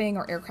staffing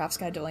or aircraft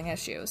scheduling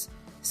issues.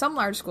 Some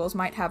large schools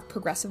might have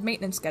progressive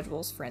maintenance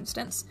schedules, for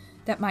instance.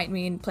 That might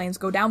mean planes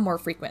go down more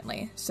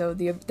frequently, so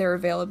their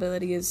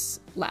availability is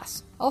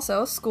less.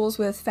 Also, schools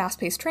with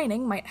fast-paced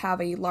training might have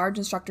a large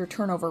instructor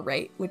turnover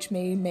rate, which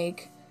may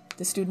make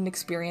the student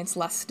experience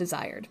less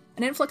desired.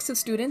 An influx of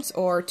students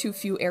or too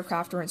few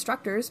aircraft or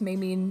instructors may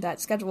mean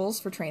that schedules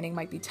for training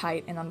might be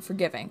tight and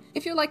unforgiving.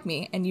 If you're like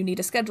me and you need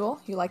a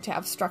schedule, you like to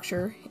have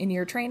structure in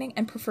your training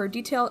and prefer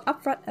detailed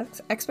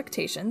upfront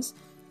expectations,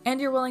 and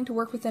you're willing to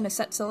work within a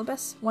set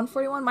syllabus,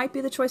 141 might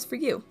be the choice for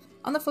you.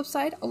 On the flip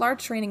side, a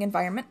large training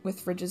environment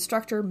with rigid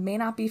structure may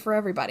not be for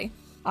everybody.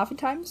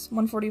 Oftentimes,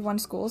 141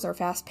 schools are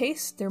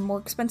fast-paced, they're more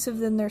expensive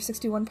than their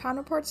 61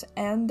 counterparts,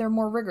 and they're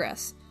more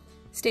rigorous.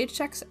 Stage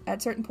checks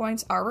at certain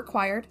points are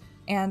required,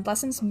 and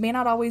lessons may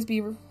not always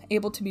be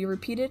able to be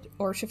repeated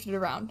or shifted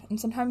around,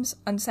 and sometimes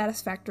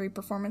unsatisfactory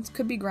performance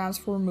could be grounds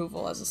for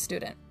removal as a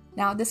student.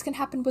 Now, this can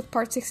happen with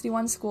Part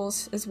 61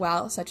 schools as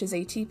well, such as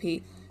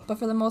ATP, but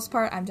for the most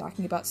part, I'm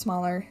talking about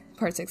smaller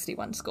Part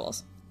 61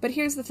 schools. But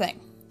here's the thing.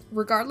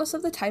 Regardless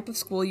of the type of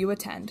school you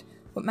attend,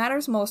 what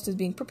matters most is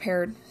being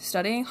prepared,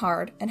 studying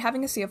hard, and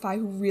having a CFI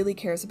who really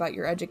cares about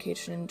your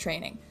education and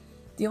training.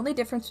 The only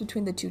difference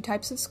between the two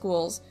types of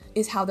schools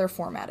is how they're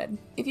formatted.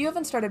 If you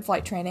haven't started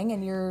flight training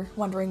and you're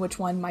wondering which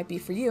one might be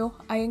for you,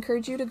 I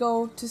encourage you to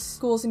go to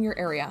schools in your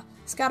area.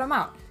 Scout them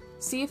out.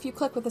 See if you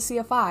click with a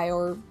CFI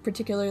or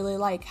particularly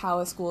like how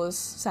a school is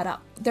set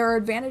up. There are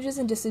advantages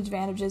and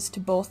disadvantages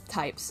to both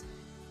types.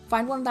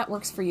 Find one that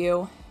works for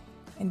you,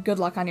 and good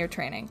luck on your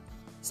training.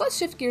 So let's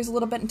shift gears a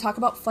little bit and talk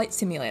about flight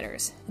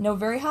simulators. I know a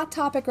very hot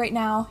topic right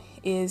now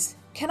is,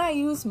 can I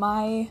use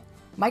my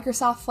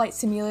Microsoft Flight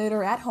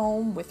Simulator at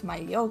home with my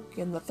yoke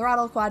and the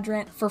throttle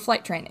quadrant for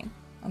flight training?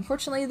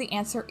 Unfortunately, the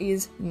answer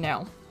is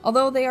no.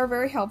 Although they are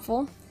very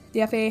helpful,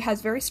 the FAA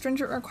has very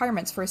stringent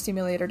requirements for a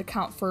simulator to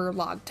count for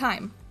log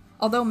time.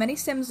 Although many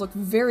sims look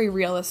very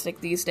realistic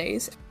these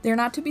days, they're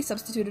not to be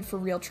substituted for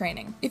real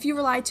training. If you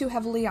rely too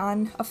heavily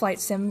on a flight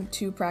sim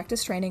to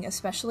practice training,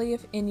 especially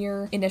if in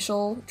your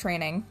initial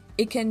training,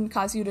 it can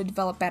cause you to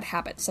develop bad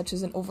habits, such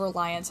as an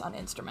over-reliance on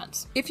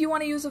instruments. If you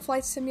want to use a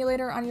flight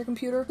simulator on your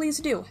computer, please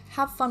do.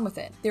 Have fun with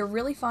it. They're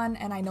really fun,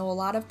 and I know a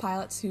lot of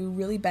pilots who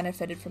really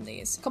benefited from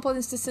these. A couple of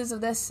instances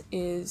of this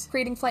is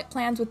creating flight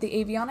plans with the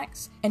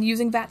avionics and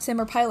using VATSIM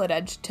or Pilot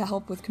Edge to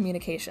help with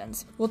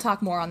communications. We'll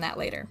talk more on that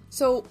later.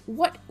 So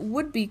what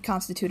would be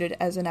constituted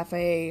as an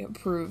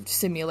FAA-approved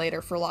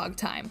simulator for log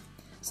time?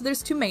 So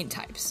there's two main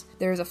types.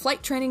 There's a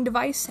flight training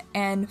device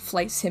and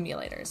flight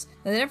simulators.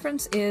 Now, the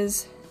difference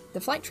is the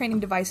flight training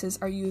devices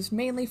are used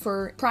mainly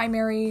for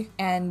primary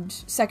and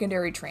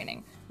secondary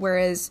training,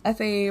 whereas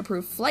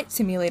FAA-approved flight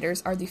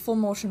simulators are the full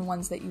motion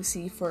ones that you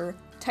see for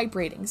type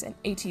ratings and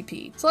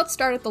ATP. So let's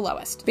start at the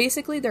lowest.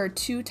 Basically, there are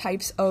two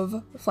types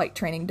of flight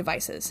training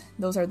devices.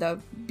 Those are the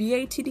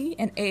BATD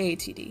and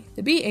AATD.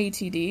 The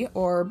BATD,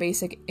 or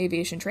Basic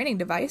Aviation Training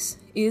Device,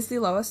 is the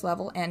lowest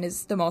level and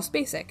is the most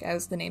basic,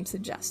 as the name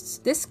suggests.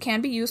 This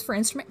can be used for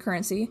instrument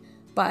currency,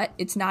 but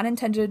it's not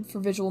intended for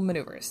visual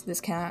maneuvers.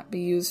 This cannot be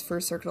used for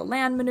circular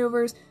land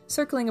maneuvers,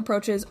 circling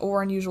approaches,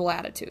 or unusual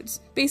attitudes.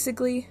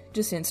 Basically,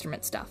 just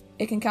instrument stuff.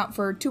 It can count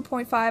for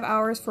 2.5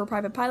 hours for a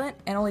private pilot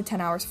and only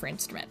 10 hours for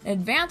instrument. An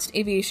advanced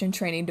aviation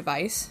training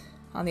device,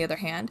 on the other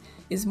hand,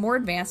 is more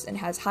advanced and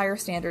has higher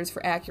standards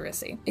for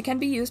accuracy. It can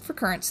be used for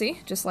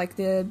currency, just like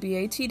the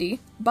BATD,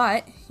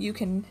 but you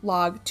can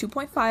log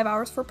 2.5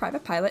 hours for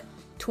private pilot,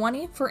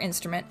 20 for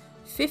instrument,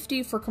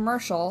 50 for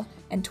commercial,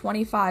 and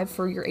 25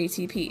 for your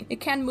ATP. It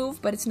can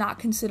move, but it's not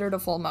considered a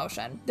full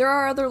motion. There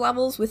are other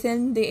levels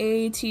within the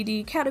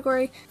AATD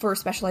category for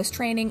specialized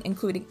training,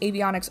 including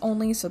avionics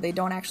only, so they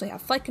don't actually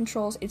have flight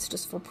controls, it's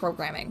just for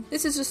programming.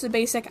 This is just a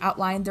basic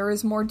outline. There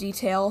is more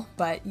detail,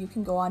 but you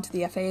can go onto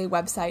the FAA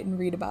website and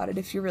read about it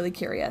if you're really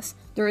curious.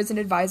 There is an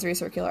advisory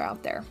circular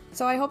out there.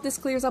 So I hope this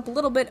clears up a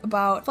little bit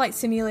about flight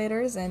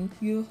simulators and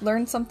you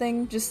learned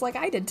something just like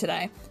I did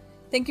today.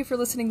 Thank you for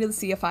listening to the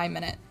CFI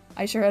Minute.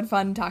 I sure had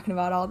fun talking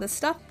about all this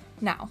stuff.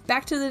 Now,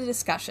 back to the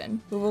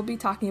discussion, where we'll be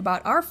talking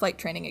about our flight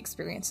training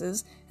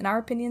experiences and our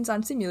opinions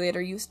on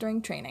simulator use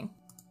during training.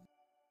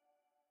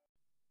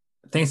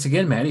 Thanks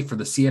again, Maddie, for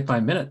the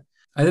CFI Minute.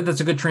 I think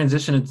that's a good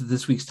transition into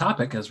this week's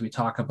topic as we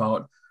talk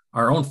about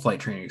our own flight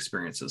training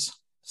experiences.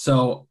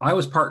 So I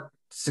was part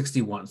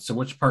 61. So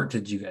which part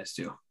did you guys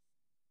do?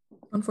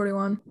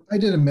 141. I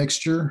did a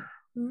mixture.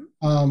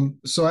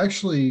 So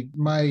actually,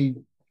 my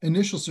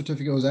initial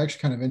certificate was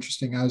actually kind of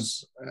interesting. I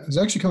was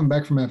actually coming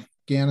back from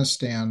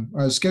Afghanistan.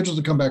 I was scheduled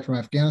to come back from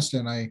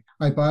Afghanistan.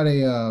 I bought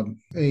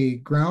a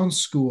ground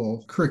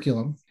school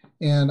curriculum,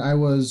 and I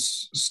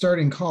was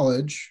starting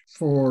college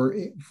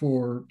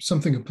for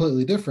something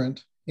completely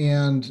different.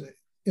 And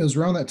it was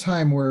around that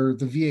time where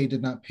the VA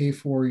did not pay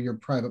for your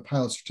private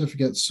pilot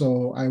certificate,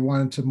 so I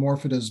wanted to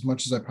morph it as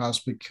much as I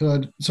possibly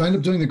could. So I ended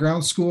up doing the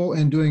ground school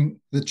and doing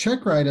the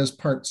check ride as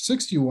part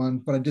 61,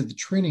 but I did the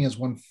training as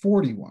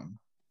 141.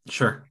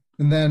 Sure.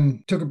 And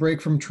then took a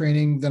break from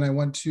training. Then I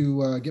went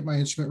to get my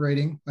instrument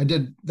rating. I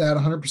did that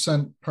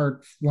 100%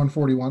 part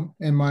 141.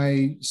 And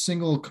my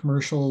single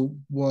commercial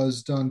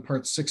was done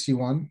part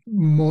 61,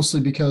 mostly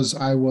because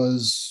I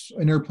was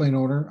an airplane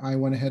owner. I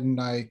went ahead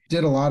and I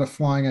did a lot of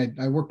flying.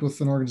 I worked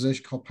with an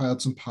organization called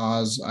Pilots and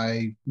Paws.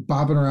 I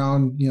bobbing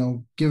around,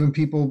 giving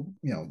people,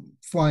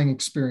 flying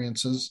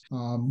experiences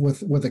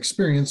with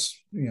experience,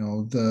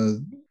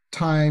 the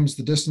times,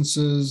 the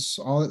distances,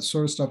 all that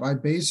sort of stuff. I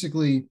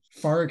basically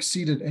far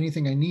exceeded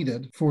anything I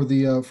needed for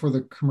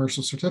the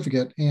commercial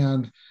certificate.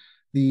 And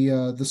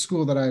the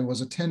school that I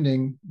was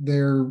attending,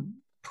 their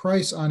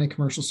price on a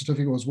commercial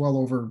certificate was well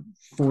over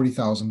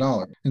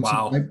 $40,000. And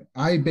wow. So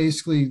I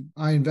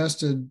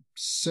invested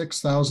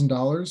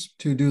 $6,000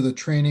 to do the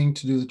training,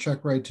 to do the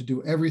check ride, to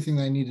do everything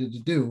I needed to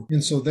do.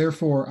 And so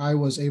therefore I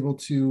was able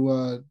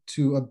to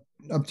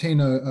obtain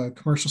a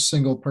commercial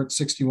single part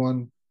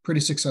 61 pretty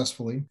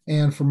successfully.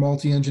 And for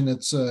multi-engine,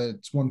 it's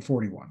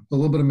 141. A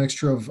little bit of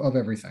mixture of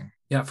everything.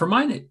 Yeah, for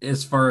mine,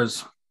 as far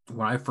as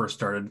when I first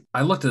started,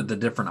 I looked at the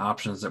different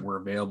options that were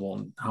available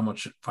and how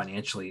much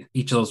financially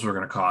each of those were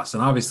going to cost.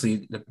 And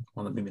obviously,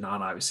 well, maybe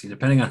not obviously,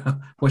 depending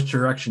on which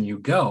direction you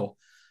go,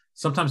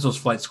 sometimes those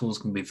flight schools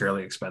can be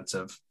fairly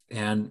expensive.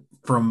 And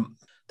from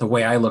the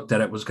way I looked at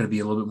it, was going to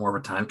be a little bit more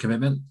of a time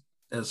commitment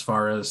as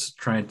far as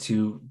trying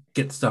to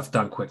get stuff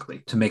done quickly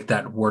to make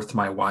that worth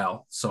my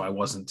while. So I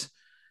wasn't,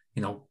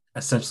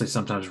 essentially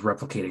sometimes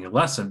replicating a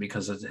lesson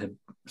because it had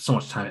so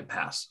much time had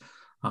passed.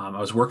 I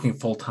was working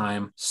full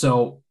time.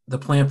 So the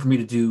plan for me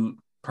to do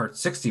part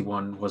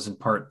 61 was in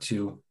part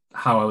to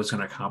how I was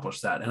going to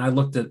accomplish that. And I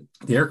looked at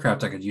the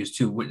aircraft I could use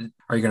too.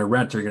 Are you going to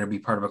rent? Are you going to be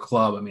part of a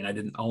club? I mean, I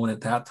didn't own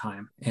at that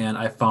time. And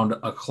I found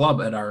a club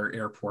at our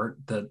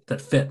airport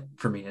that fit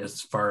for me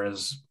as far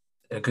as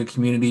a good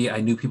community.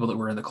 I knew people that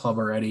were in the club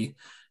already,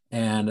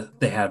 and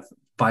they had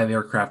 5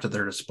 aircraft at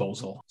their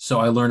disposal. So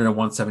I learned in a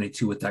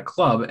 172 with that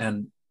club,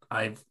 and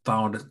I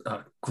found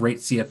a great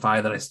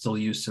CFI that I still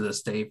use to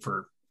this day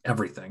for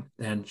everything.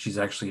 And she's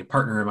actually a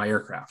partner in my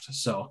aircraft.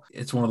 So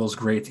it's one of those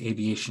great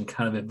aviation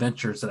kind of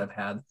adventures that I've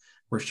had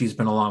where she's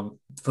been along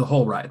for the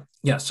whole ride.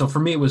 Yeah. So for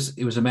me, it was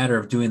a matter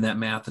of doing that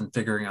math and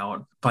figuring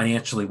out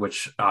financially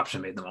which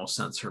option made the most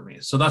sense for me.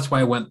 So that's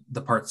why I went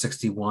the Part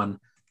 61.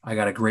 I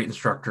got a great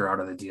instructor out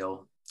of the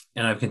deal,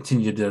 and I've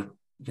continued to,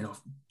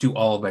 do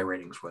all of my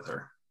ratings with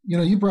her.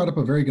 You brought up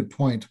a very good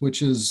point,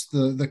 which is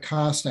the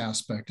cost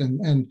aspect,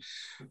 and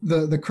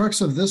the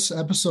crux of this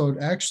episode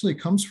actually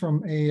comes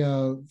from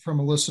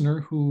a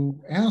listener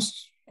who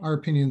asked our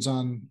opinions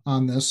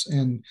on this,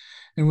 and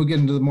we'll get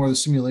into more of the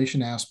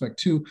simulation aspect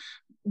too.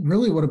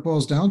 Really, what it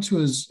boils down to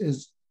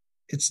is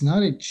it's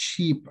not a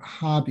cheap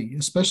hobby,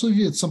 especially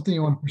if it's something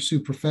you want to pursue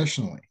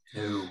professionally.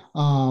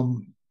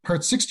 No.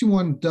 Part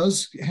 61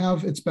 does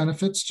have its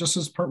benefits, just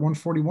as Part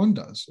 141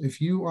 does. If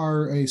you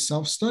are a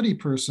self-study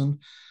person,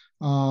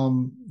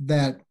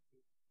 that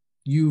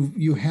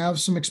you have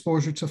some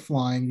exposure to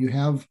flying,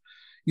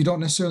 you don't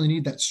necessarily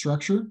need that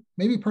structure.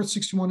 Maybe Part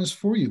 61 is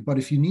for you, but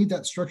if you need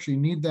that structure, you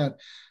need that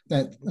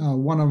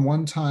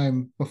one-on-one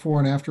time before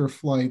and after a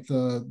flight,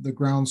 the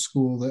ground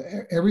school,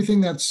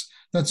 everything that's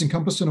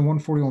encompassed in a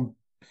 141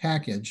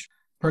 package.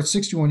 Part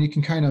 61, you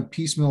can kind of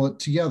piecemeal it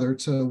together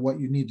to what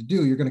you need to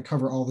do. You're going to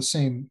cover all the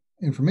same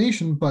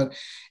information, but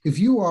if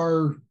you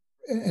are,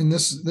 and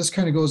this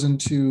kind of goes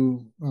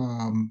into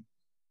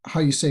how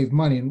you save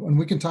money, and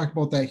we can talk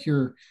about that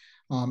here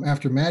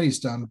after Maddie's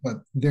done, but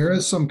there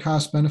is some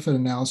cost benefit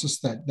analysis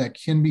that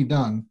can be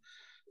done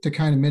to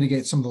kind of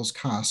mitigate some of those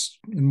costs,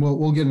 and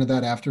we'll get into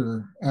that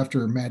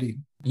after Maddie.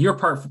 You're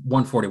Part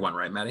 141,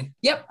 right, Maddie?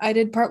 Yep, I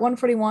did Part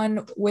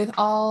 141 with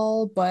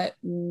all but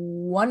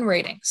one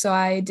rating. So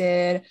I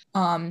did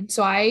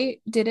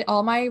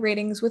all my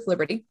ratings with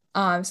Liberty.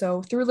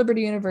 So through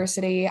Liberty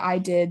University, I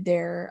did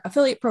their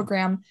affiliate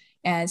program.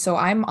 And so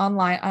I'm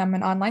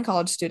an online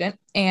college student,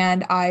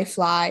 and I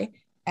fly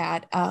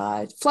at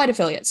a flight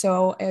affiliate.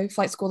 So a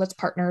flight school that's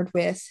partnered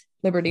with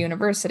Liberty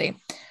University.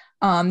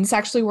 This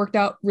actually worked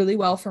out really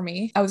well for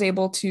me. I was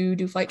able to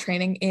do flight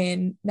training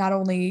in not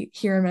only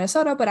here in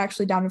Minnesota, but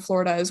actually down in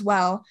Florida as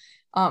well.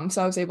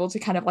 So I was able to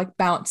kind of like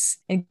bounce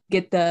and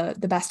get the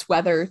best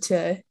weather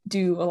to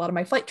do a lot of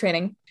my flight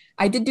training.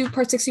 I did do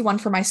Part 61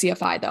 for my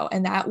CFI though,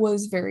 and that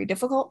was very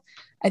difficult.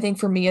 I think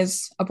for me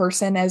as a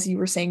person, as you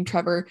were saying,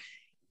 Trevor,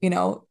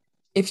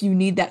 if you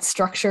need that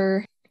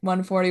structure,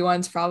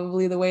 141 is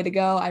probably the way to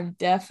go. I'm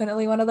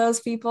definitely one of those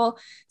people.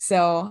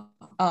 So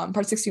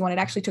Part 61, it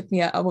actually took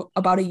me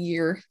about a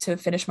year to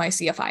finish my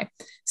CFI.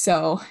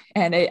 So,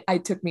 and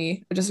it took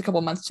me just a couple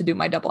of months to do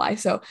my double I.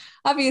 So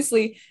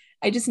obviously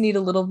I just need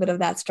a little bit of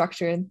that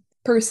structure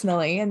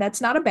personally, and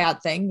that's not a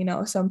bad thing.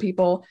 Some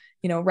people,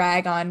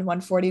 rag on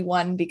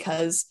 141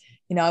 because,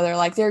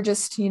 they're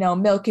just,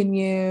 milking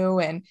you,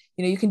 and,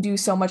 you can do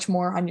so much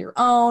more on your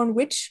own,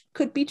 which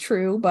could be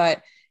true.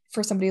 But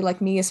for somebody like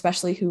me,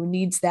 especially who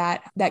needs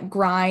that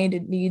grind,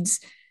 it needs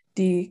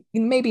the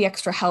maybe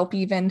extra help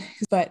even.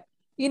 But,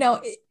 the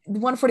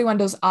 141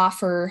 does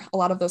offer a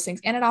lot of those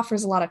things, and it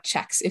offers a lot of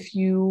checks. If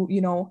you,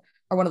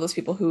 are one of those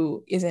people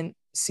who isn't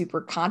super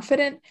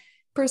confident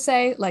per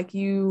se, like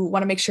you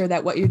want to make sure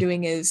that what you're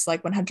doing is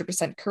like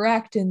 100%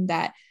 correct, and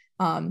that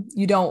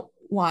you don't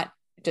want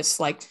just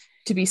like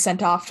to be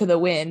sent off to the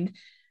wind.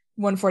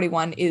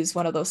 141 is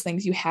one of those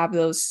things. You have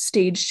those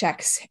stage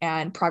checks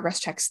and progress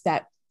checks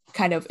that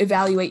kind of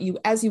evaluate you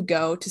as you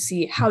go to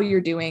see how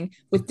you're doing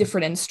with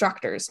different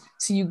instructors.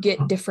 So you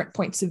get different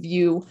points of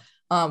view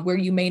where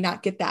you may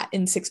not get that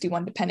in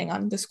 61, depending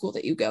on the school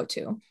that you go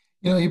to.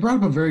 You brought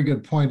up a very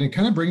good point. It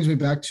kind of brings me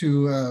back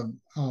to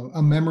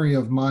a memory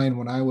of mine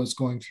when I was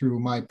going through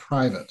my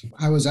private.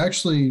 I was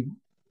actually,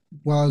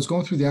 while I was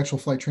going through the actual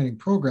flight training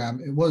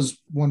program, it was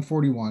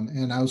 141,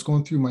 and I was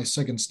going through my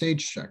second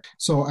stage check.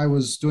 So I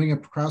was doing a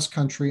cross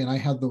country, and I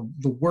had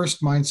the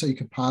worst mindset you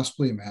could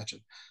possibly imagine.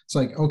 It's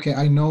like, okay,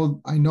 I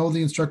know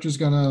the instructor's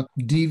gonna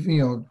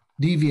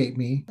deviate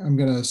me. I'm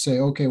gonna say,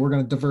 okay, we're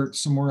gonna divert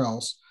somewhere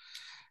else,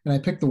 and I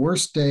picked the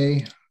worst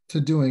day to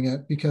doing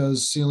it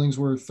because ceilings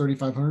were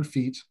 3,500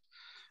 feet,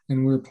 and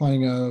we were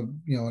planning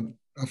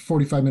a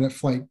 45-minute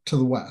flight to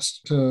the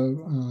west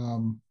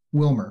to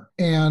Wilmer.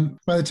 And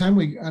by the time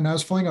I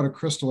was flying out of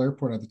Crystal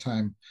Airport at the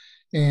time,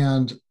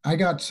 and I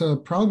got to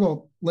probably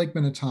about Lake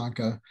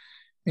Minnetonka,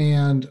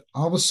 and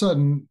all of a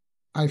sudden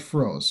I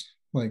froze.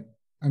 Like,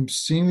 I'm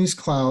seeing these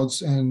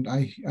clouds, and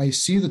I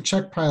see the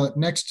check pilot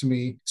next to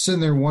me sitting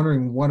there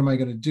wondering, what am I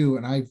going to do?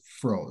 And I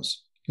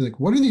froze. You're like,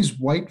 what are these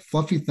white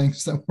fluffy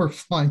things that we're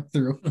flying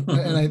through?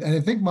 and I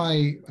think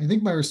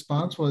my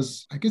response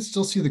was, I could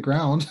still see the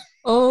ground.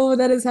 Oh,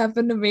 that has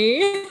happened to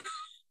me.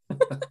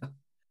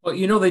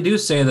 Well, they do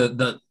say that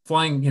the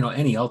flying,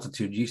 any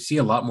altitude, you see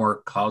a lot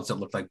more clouds that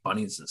look like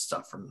bunnies and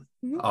stuff from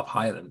up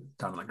high than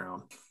down on the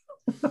ground.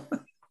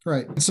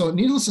 Right. So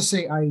needless to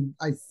say,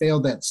 I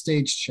failed that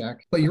stage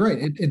check. But you're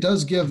right. It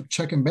does give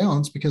check and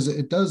balance, because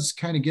it does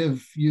kind of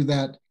give you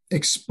that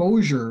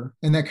exposure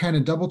and that kind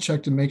of double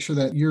check to make sure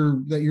that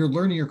you're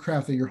learning your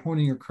craft, that you're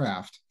honing your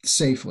craft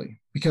safely.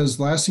 Because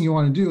the last thing you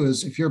want to do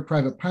is, if you're a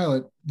private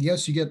pilot,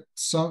 yes, you get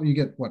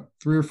what,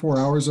 3 or 4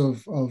 hours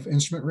of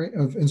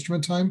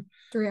instrument time.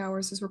 3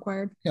 hours is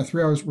required. Yeah,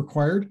 3 hours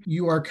required.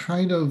 You are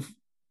kind of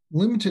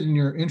limited in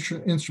your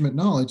instrument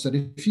knowledge that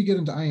if you get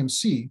into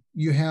IMC,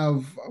 you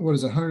have, what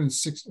is it,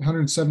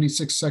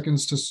 176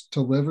 seconds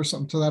to live or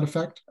something to that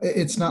effect.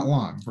 It's not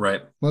long.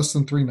 Right. Less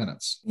than 3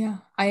 minutes. Yeah.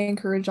 I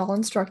encourage all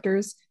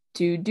instructors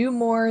to do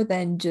more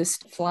than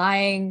just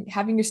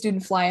having your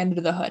student fly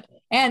under the hood.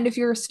 And if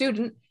you're a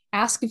student,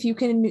 ask if you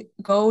can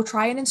go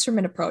try an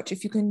instrument approach,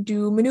 if you can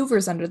do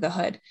maneuvers under the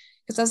hood.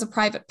 Because as a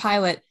private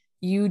pilot,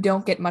 you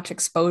don't get much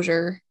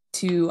exposure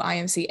to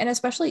IMC. And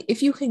especially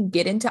if you can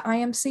get into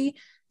IMC,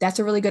 that's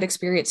a really good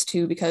experience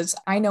too, because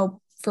I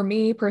know for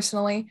me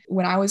personally,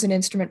 when I was an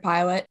instrument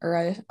pilot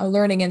or a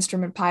learning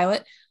instrument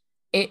pilot,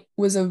 it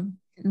was a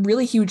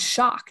really huge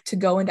shock to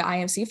go into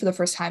IMC for the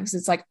first time, because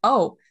it's like,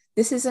 oh,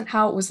 this isn't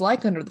how it was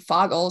like under the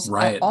Foggles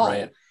at all.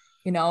 Right.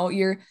 You know,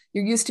 you're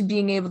used to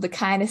being able to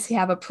kind of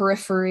have a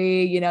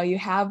periphery, you know, you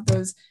have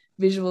those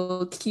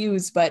visual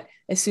cues, but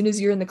as soon as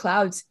you're in the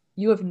clouds,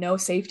 you have no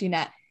safety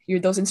net.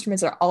 Those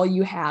instruments are all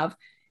you have.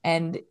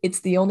 And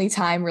it's the only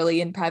time really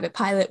in private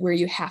pilot where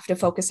you have to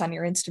focus on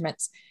your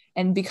instruments.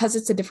 And because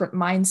it's a different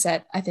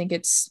mindset, I think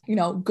it's, you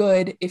know,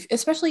 good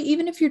especially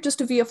even if you're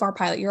just a VFR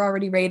pilot, you're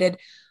already rated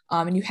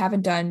and you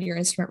haven't done your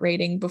instrument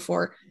rating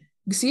before.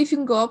 See if you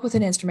can go up with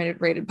an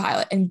instrument rated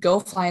pilot and go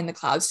fly in the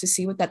clouds to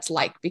see what that's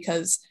like,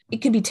 because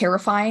it can be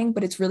terrifying,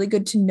 but it's really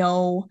good to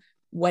know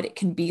what it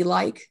can be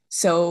like.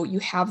 So you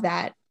have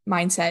that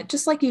mindset,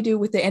 just like you do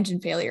with the engine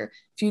failure.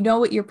 If you know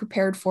what you're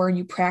prepared for and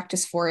you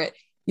practice for it,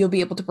 you'll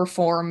be able to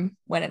perform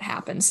when it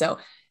happens. So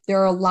there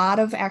are a lot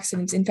of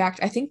accidents. In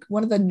fact, I think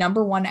one of the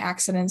number one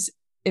accidents,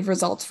 it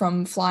results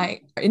from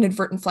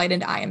inadvertent flight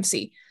into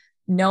IMC.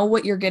 Know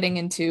what you're getting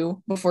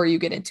into before you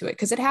get into it,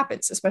 because it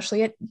happens,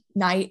 especially at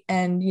night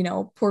and, you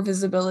know, poor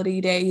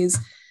visibility days.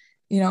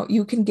 You know,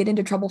 you can get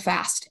into trouble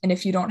fast. And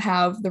if you don't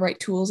have the right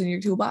tools in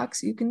your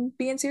toolbox, you can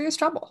be in serious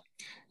trouble.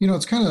 You know,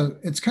 it's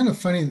kind of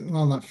funny,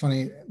 well, not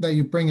funny, that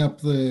you bring up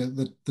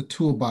the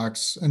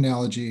toolbox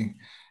analogy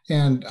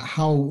and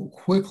how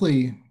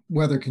quickly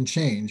weather can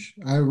change.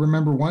 I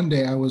remember one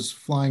day I was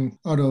flying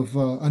out of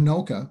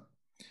Anoka,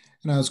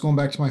 and I was going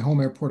back to my home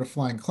airport of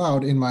Flying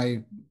Cloud in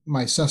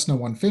my Cessna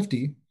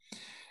 150,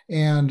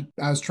 and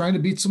I was trying to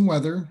beat some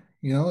weather,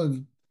 you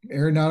know,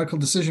 aeronautical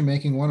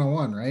decision-making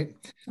 101, right?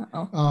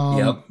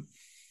 Yep.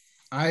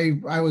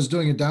 I was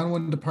doing a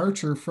downwind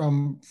departure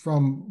from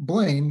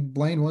Blaine.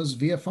 Blaine was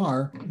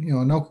VFR, you know,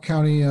 Anoka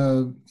County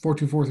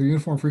 4243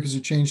 uniform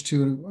frequency change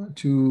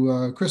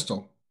to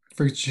Crystal.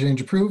 Frequency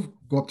change approved,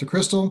 go up to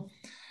Crystal.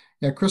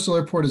 Yeah, Crystal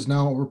Airport is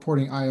now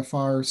reporting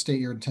IFR,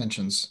 state your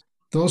intentions.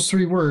 Those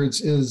 3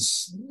 words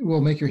will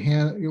make your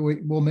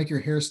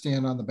hair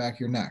stand on the back of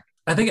your neck.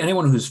 I think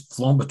anyone who's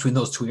flown between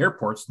those 2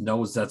 airports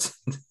knows that's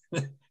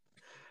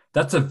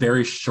a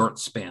very short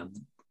span.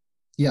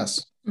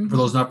 Yes. For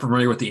those not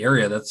familiar with the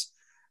area,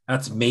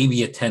 that's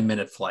maybe a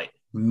 10-minute flight,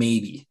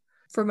 maybe.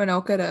 From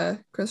Anoka to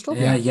Crystal?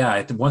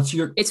 Yeah.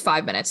 It's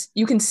 5 minutes.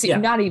 You can see,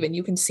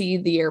 you can see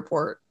the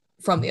airport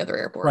from the other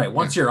airport. Right.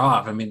 Once you're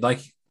off, I mean,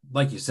 like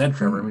you said,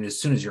 Trevor, I mean,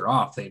 as soon as you're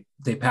off,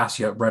 they pass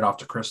you right off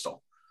to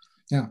Crystal.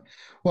 Yeah.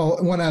 Well,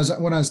 when I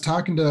was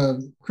talking to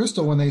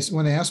Crystal, when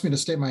they asked me to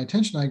state my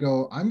intention, I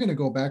go, I'm going to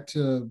go back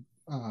to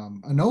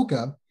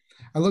Anoka.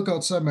 I look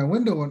outside my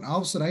window and all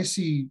of a sudden I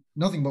see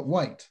nothing but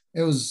white.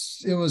 It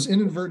was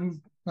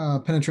inadvertent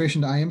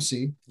penetration to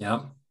IMC.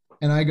 Yeah.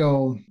 And I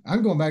go,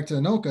 I'm going back to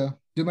Anoka,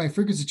 do my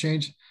frequency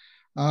change.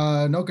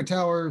 Anoka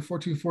Tower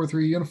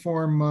 4243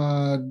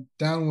 uniform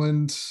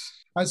downwind.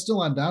 I was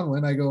still on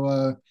downwind. I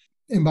go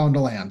inbound to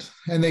land,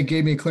 and they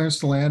gave me clearance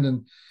to land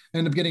and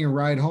ended up getting a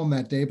ride home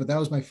that day. But that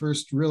was my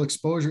first real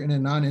exposure in a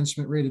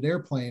non-instrument rated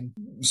airplane.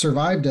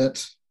 Survived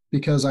it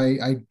because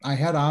I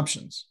had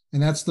options,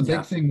 and that's the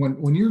big thing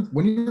when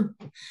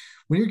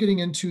you're getting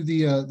into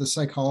the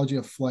psychology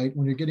of flight,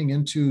 when you're getting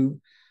into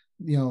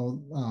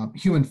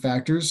human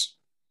factors.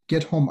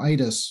 Get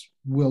home-itis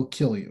will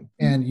kill you,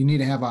 and you need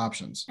to have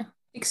options.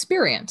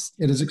 Experience.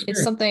 It is experience.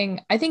 It's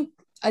something, I think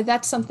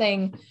that's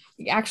something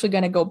actually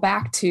going to go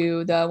back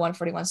to the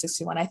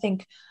 141-61. I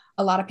think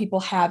a lot of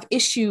people have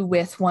issue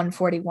with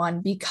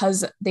 141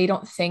 because they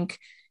don't think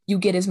you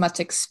get as much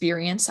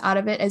experience out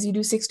of it as you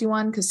do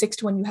 61, because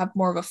 61, you have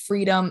more of a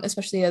freedom,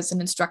 especially as an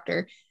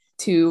instructor,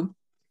 to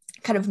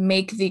kind of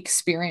make the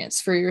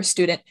experience for your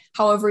student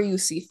however you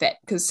see fit.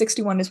 Because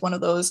 61 is one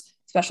of those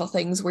special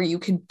things where you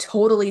can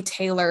totally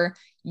tailor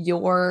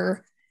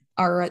your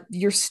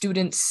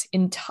student's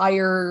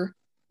entire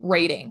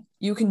rating.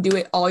 You can do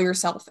it all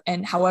yourself,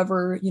 and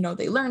however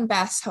they learn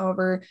best,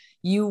 however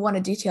you want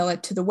to detail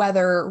it to the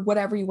weather,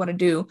 whatever you want to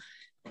do,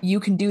 you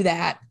can do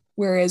that.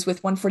 Whereas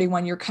with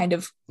 141, you're kind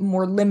of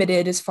more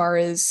limited as far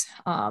as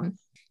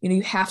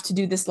you have to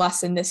do this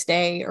lesson this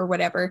day or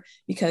whatever,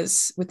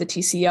 because with the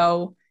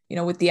TCO,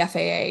 with the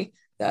FAA,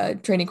 the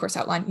training course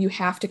outline, you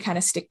have to kind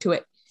of stick to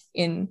it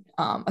in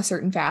a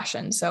certain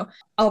fashion. So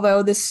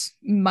although this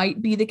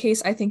might be the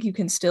case, I think you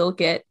can still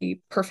get a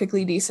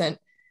perfectly decent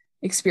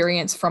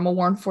experience from a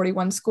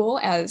 141 school,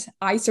 as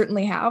I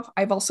certainly have.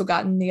 I've also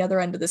gotten the other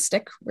end of the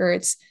stick where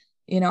it's,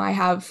 I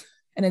have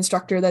an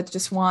instructor that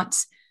just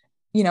wants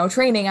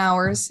training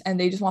hours and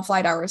they just want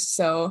flight hours.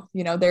 So,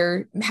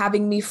 they're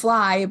having me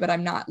fly, but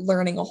I'm not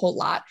learning a whole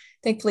lot.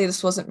 Thankfully,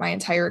 this wasn't my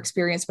entire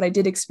experience, but I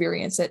did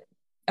experience it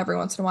every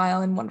once in a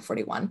while in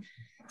 141.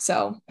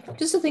 So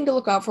just a thing to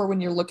look out for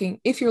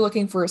if you're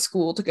looking for a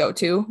school to go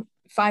to,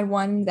 find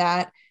one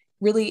that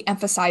really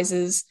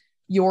emphasizes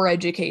your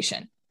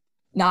education,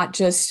 not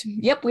just,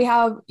 you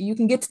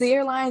can get to the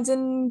airlines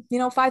in,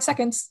 5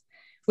 seconds,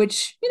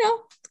 which,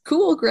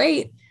 cool,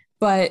 great,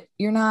 but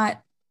you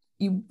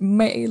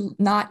may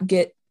not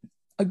get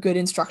a good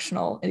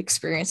instructional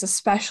experience,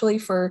 especially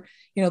for,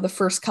 the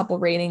first couple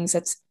ratings.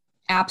 It's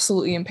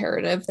absolutely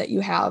imperative that you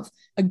have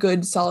a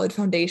good solid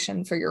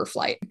foundation for your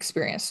flight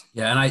experience.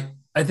 Yeah. And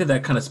I think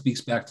that kind of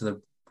speaks back to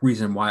the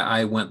reason why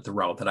I went the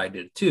route that I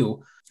did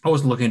too. I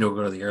wasn't looking to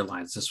go to the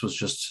airlines. This was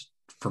just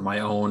for my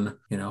own,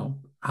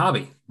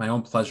 hobby, my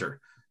own pleasure.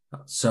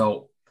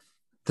 So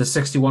the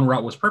 61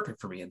 route was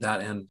perfect for me at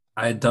that. And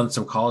I had done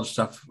some college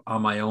stuff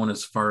on my own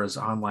as far as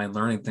online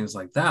learning, things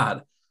like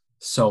that.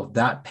 So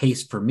that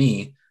pace for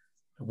me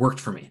worked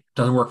for me.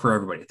 Doesn't work for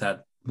everybody.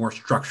 That more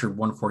structured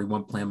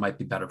 141 plan might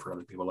be better for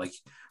other people, like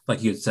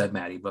you had said,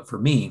 Maddie. But for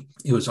me,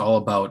 it was all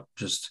about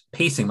just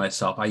pacing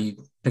myself. I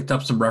picked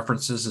up some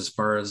references as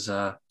far as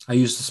I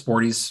used the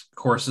Sporties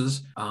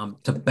courses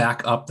to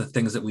back up the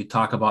things that we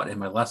talk about in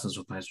my lessons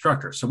with my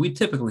instructor. So we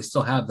typically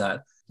still have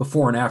that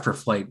before and after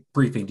flight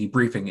briefing,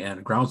 debriefing,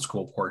 and ground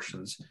school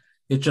portions.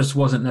 It just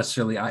wasn't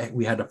necessarily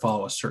we had to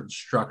follow a certain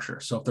structure.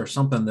 So if there's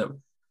something that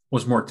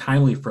was more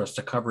timely for us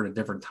to cover at a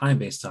different time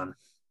based on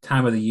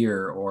time of the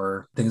year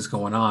or things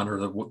going on or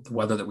the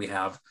weather that we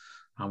have,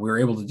 we were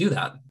able to do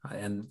that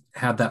and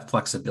have that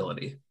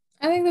flexibility.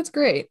 I think that's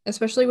great,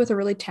 especially with a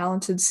really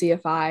talented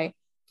CFI.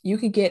 You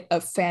could get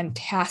a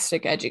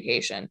fantastic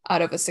education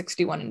out of a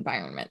 61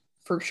 environment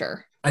for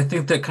sure. I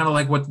think that kind of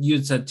like what you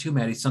had said too,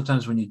 Maddie,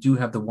 sometimes when you do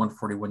have the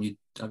 141, you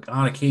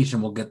on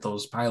occasion will get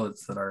those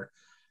pilots that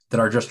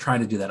are just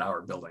trying to do that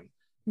hour building.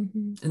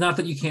 Mm-hmm. And not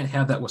that you can't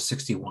have that with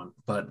 61,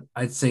 but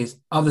I'd say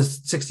of the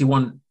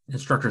 61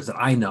 instructors that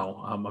I know,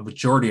 a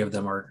majority of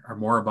them are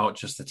more about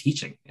just the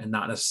teaching and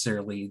not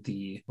necessarily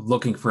the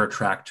looking for a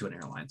track to an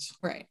airlines.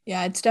 Right.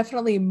 Yeah, it's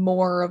definitely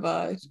more of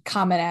a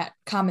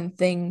common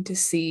thing to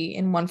see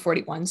in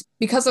 141s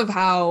because of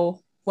how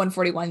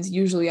 141s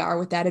usually are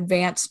with that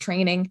advanced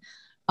training.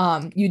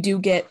 You do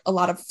get a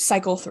lot of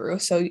cycle through.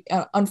 So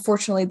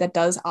unfortunately, that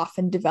does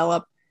often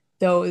develop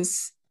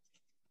those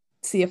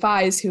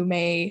CFIs who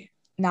may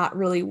not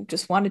really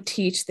just want to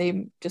teach.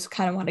 They just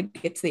kind of want to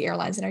get to the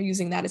airlines and are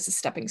using that as a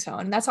stepping stone.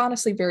 And that's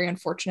honestly very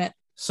unfortunate.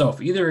 So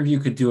if either of you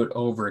could do it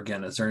over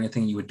again, is there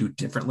anything you would do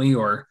differently?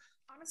 Or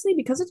honestly,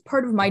 because it's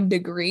part of my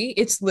degree,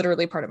 it's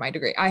literally part of my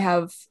degree. I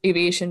have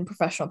aviation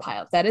professional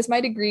pilot. That is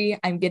my degree.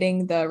 I'm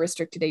getting the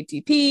restricted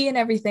ATP and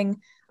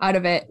everything out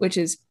of it, which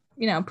is,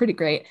 pretty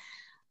great.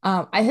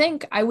 I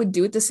think I would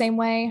do it the same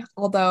way.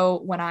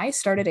 Although when I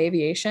started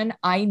aviation,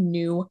 I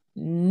knew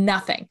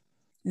nothing,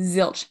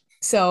 zilch.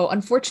 So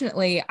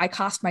unfortunately, I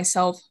cost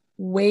myself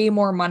way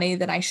more money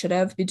than I should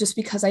have just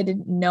because I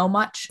didn't know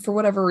much. For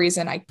whatever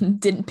reason, I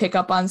didn't pick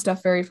up on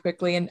stuff very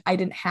quickly and I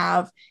didn't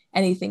have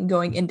anything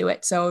going into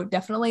it. So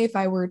definitely if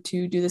I were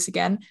to do this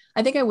again,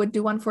 I think I would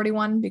do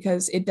 141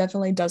 because it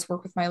definitely does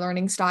work with my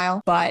learning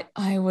style, but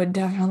I would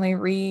definitely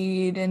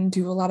read and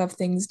do a lot of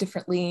things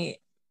differently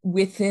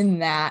within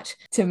that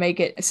to make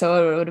it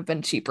so it would have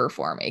been cheaper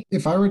for me.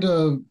 If I were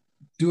to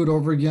do it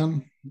over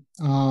again,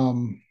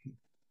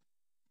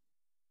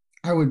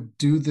 I would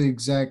do the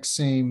exact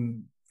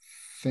same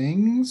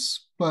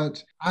things,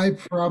 but I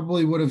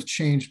probably would have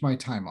changed my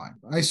timeline.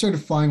 I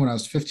started flying when I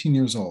was 15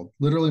 years old.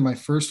 Literally, my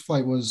first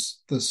flight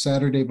was the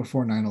Saturday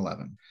before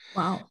 9/11.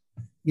 Wow.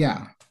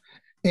 Yeah.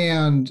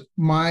 And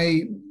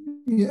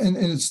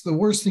it's the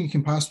worst thing you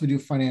can possibly do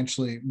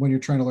financially when you're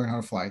trying to learn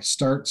how to fly.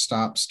 Start,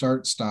 stop,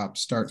 start, stop,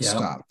 start, Yep.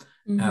 stop.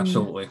 Mm-hmm.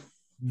 Absolutely.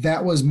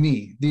 That was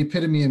me, the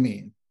epitome of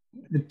me.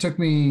 It took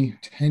me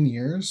 10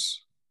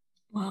 years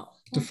Wow.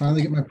 to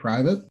finally get my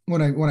private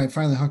when I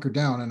finally hunkered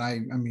down. And I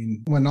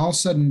mean, when all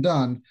said and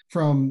done,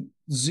 from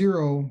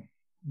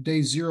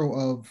day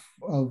zero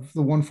of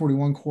the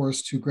 141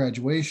 course to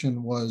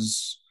graduation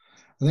was,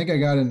 I think I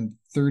got in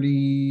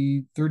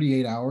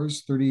 38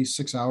 hours,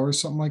 36 hours,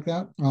 something like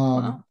that.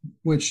 Wow.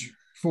 Which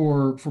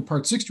for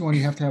part 61,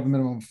 you have to have a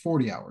minimum of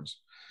 40 hours.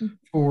 Mm-hmm.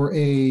 For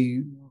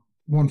a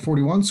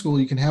 141 school,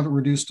 you can have it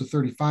reduced to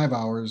 35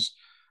 hours,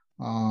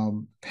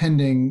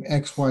 pending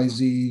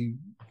XYZ,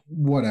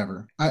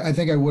 whatever. I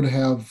think I would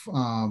have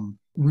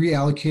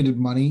reallocated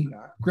money.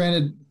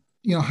 Granted,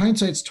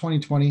 hindsight's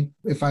 2020.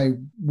 If I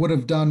would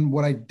have done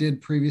what I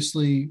did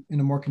previously in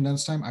a more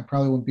condensed time, I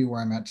probably wouldn't be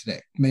where I'm at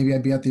today. Maybe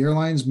I'd be at the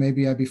airlines.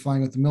 Maybe I'd be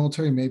flying with the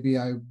military. Maybe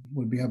I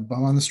would be a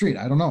bum on the street.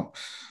 I don't know.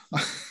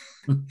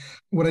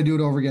 Would I do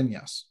it over again?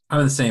 Yes. I'm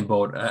in the same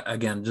boat.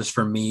 Again, just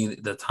for me,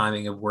 the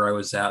timing of where I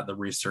was at, the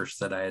research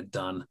that I had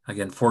done.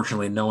 Again,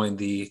 fortunately, knowing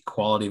the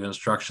quality of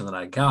instruction that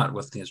I got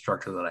with the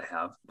instructor that I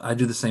have, I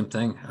do the same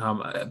thing.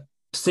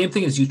 Same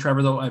thing as you,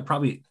 Trevor, though. I'd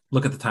probably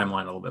look at the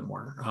timeline a little bit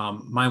more.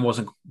 Mine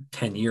wasn't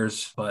 10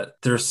 years, but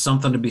there's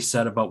something to be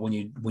said about when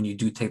you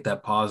do take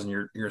that pause and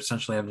you're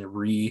essentially having to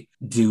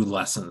redo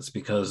lessons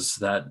because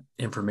that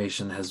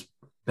information has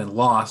been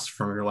lost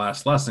from your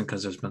last lesson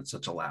because there's been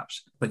such a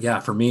lapse. But yeah,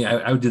 for me,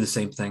 I would do the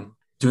same thing.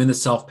 Doing the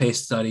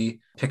self-paced study,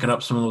 picking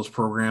up some of those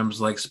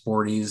programs like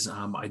Sporties.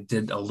 I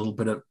did a little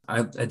bit of,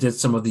 I did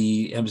some of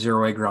the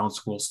M0A ground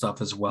school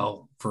stuff as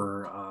well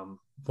for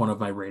one of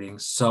my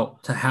ratings. So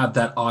to have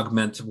that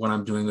augment what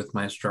I'm doing with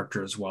my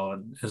instructor as well,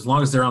 and as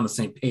long as they're on the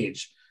same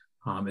page,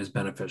 is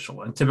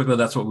beneficial. And typically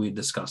that's what we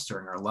discuss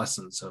during our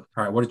lessons. So,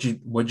 all right, what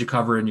did you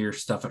cover in your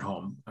stuff at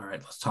home? All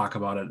right, let's talk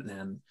about it.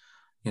 And,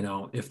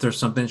 if there's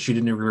something she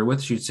didn't agree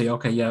with, she'd say,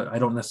 okay, yeah, I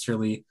don't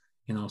necessarily,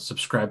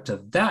 subscribe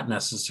to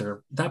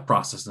that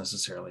process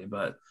necessarily,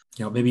 but,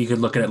 maybe you could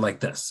look at it like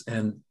this,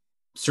 and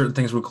certain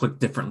things would click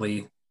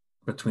differently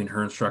between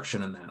her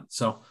instruction and that.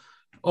 So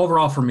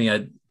overall for me,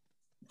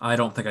 I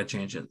don't think I'd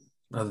change it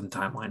other than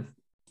timeline.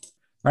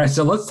 All right,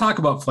 so let's talk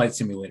about flight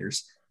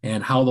simulators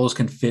and how those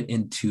can fit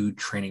into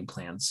training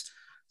plans.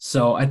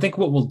 So I think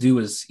what we'll do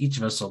is each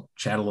of us will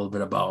chat a little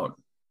bit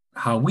about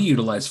how we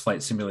utilize flight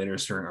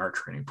simulators during our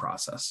training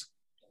process.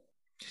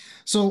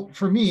 So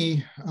for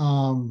me,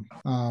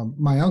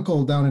 my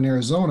uncle down in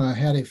Arizona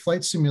had a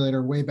flight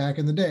simulator way back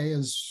in the day,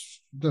 as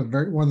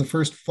one of the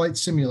first flight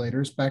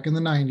simulators back in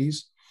the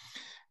 90s,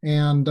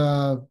 and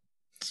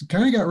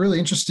kind of got really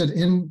interested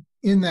in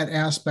that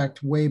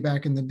aspect way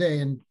back in the day,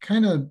 and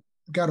kind of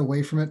got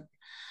away from it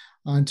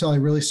until I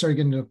really started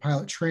getting into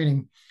pilot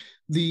training.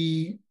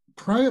 The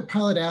private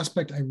pilot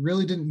aspect, I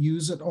really didn't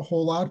use it a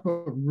whole lot,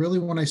 but really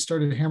when I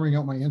started hammering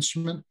out my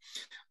instrument,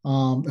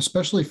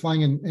 especially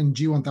flying in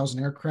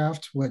G1000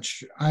 aircraft,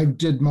 which I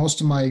did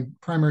most of my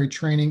primary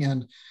training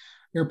and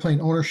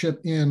airplane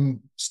ownership in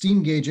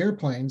steam gauge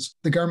airplanes,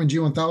 the Garmin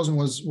G1000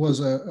 was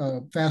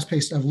a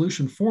fast-paced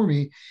evolution for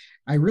me.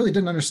 I really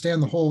didn't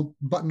understand the whole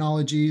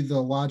buttonology,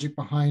 the logic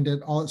behind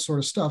it, all that sort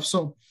of stuff.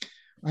 So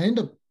I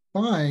ended up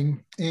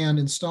buying and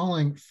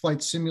installing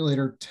Flight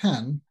Simulator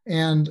 10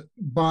 and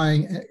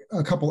buying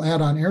a couple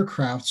add-on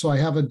aircraft. So I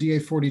have a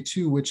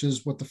DA-42, which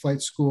is what the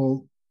flight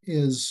school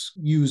is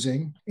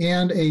using,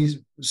 and a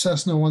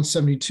Cessna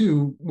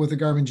 172 with a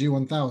Garmin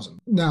G1000.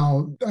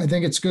 Now, I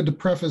think it's good to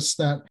preface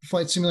that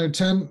Flight Simulator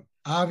 10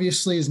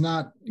 obviously is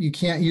not, you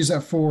can't use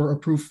that for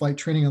approved flight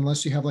training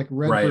unless you have like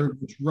Redbird,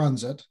 which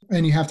runs it.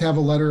 And you have to have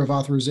a letter of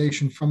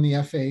authorization from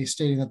the FAA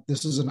stating that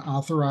this is an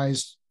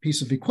authorized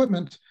piece of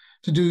equipment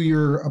to do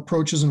your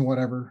approaches and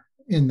whatever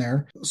in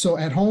there. So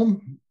at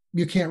home,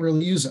 you can't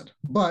really use it.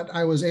 But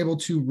I was able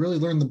to really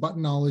learn the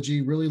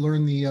buttonology, really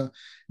learn the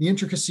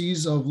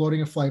intricacies of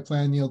loading a flight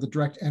plan, the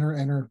direct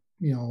enter,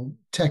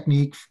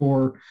 technique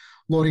for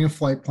loading a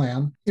flight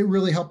plan. It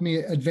really helped me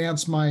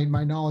advance my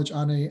knowledge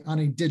on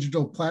a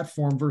digital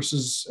platform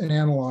versus an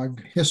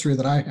analog history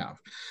that I have.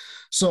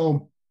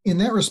 So in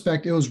that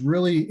respect, it was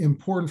really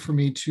important for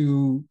me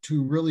to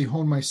really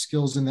hone my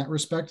skills in that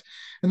respect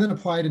and then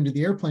apply it into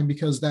the airplane,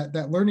 because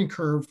that learning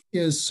curve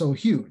is so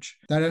huge.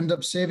 That ended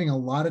up saving a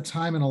lot of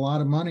time and a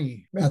lot of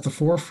money at the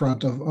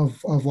forefront of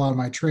a lot of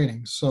my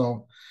training.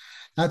 So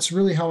that's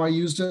really how I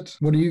used it.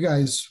 What did you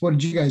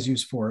guys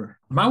use for it?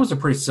 Mine was a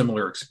pretty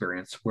similar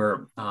experience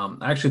where I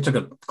actually took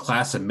a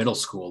class in middle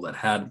school that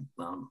had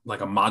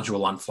like a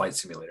module on Flight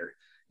Simulator.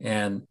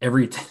 And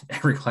every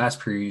class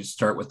period, you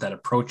start with that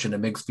approach into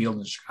Meigs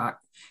Field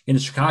in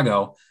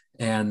Chicago,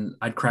 and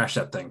I'd crash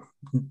that thing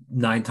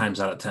 9 times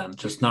out of 10,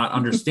 just not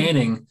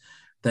understanding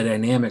the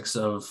dynamics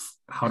of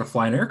how to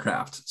fly an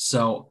aircraft.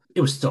 So it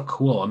was still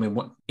cool. I mean,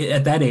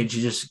 at that age,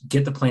 you just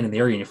get the plane in the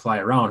air and you fly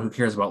around. Who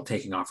cares about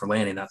taking off or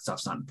landing? That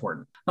stuff's not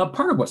important.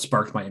 Part of what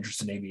sparked my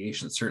interest in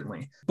aviation,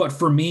 certainly. But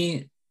for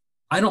me,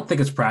 I don't think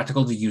it's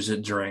practical to use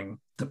it during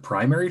the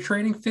primary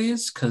training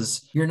phase,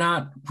 because you're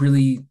not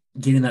really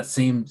getting that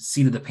same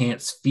seat of the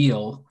pants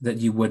feel that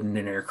you would in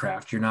an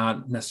aircraft. You're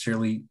not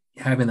necessarily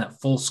having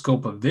that full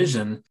scope of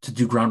vision to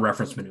do ground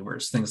reference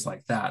maneuvers, things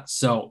like that.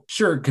 So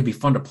sure, it could be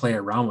fun to play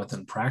around with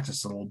and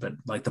practice a little bit,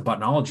 like the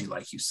buttonology,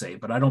 like you say,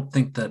 but I don't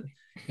think that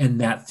in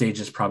that stage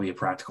is probably a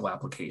practical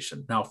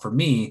application. Now, for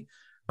me,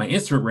 my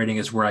instrument rating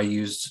is where I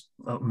used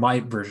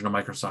my version of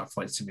Microsoft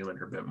Flight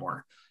Simulator a bit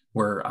more,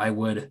 where I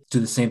would do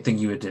the same thing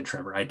you did,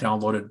 Trevor. I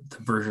downloaded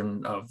the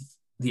version of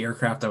the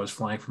aircraft I was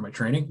flying for my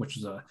training, which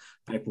is a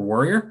Piper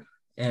Warrior,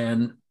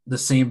 and the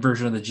same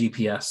version of the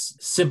GPS,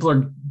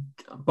 simpler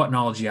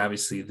buttonology,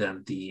 obviously,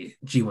 than the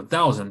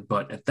G1000.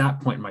 But at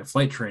that point in my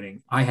flight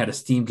training, I had a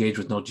steam gauge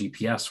with no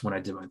GPS when I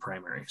did my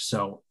primary.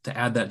 So to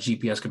add that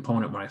GPS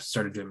component when I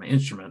started doing my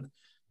instrument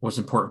was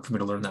important for me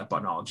to learn that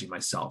buttonology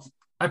myself.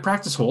 I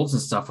practice holds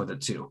and stuff with it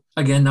too.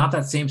 Again, not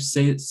that same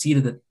seat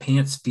of the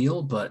pants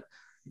feel, but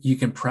you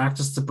can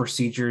practice the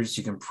procedures.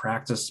 You can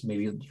practice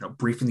maybe,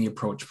 briefing the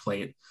approach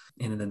plate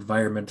in an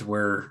environment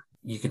where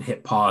you can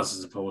hit pause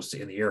as opposed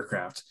to in the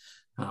aircraft,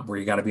 where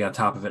you got to be on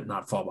top of it and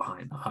not fall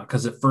behind.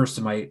 Because at first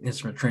in my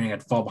instrument training,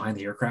 I'd fall behind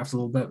the aircraft a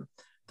little bit.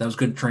 That was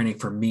good training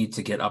for me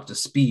to get up to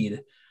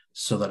speed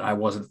so that I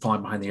wasn't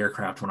falling behind the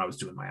aircraft when I was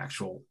doing my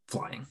actual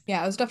flying.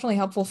 Yeah, it was definitely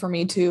helpful for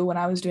me too when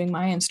I was doing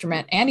my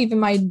instrument and even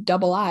my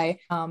double I,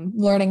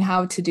 learning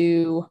how to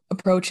do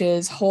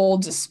approaches,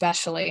 holds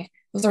especially.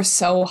 Those are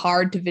so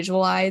hard to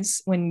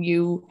visualize when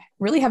you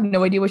really have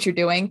no idea what you're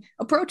doing.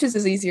 Approaches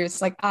is easier.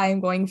 It's like I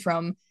am going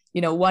from,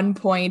 1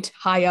 point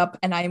high up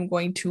and I am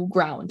going to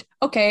ground.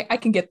 Okay, I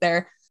can get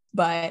there.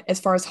 But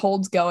as far as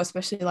holds go,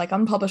 especially like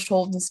unpublished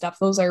holds and stuff,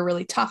 those are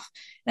really tough.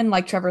 And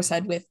like Trevor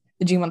said with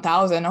the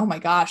G1000, oh my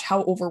gosh,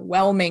 how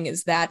overwhelming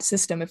is that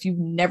system if you've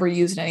never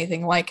used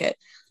anything like it?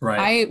 Right.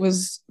 I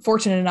was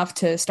fortunate enough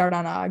to start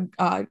on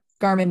a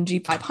Garmin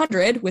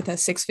G500 with a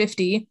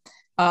 650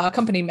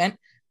 accompaniment.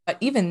 But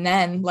even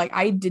then, like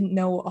I didn't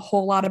know a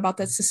whole lot about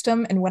that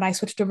system. And when I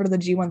switched over to the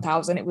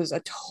G1000, it was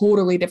a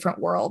totally different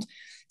world.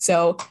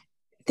 So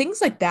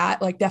things like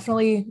that, like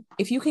definitely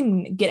if you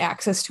can get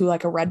access to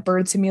like a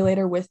Redbird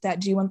simulator with that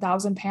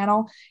G1000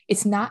 panel,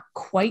 it's not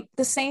quite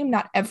the same.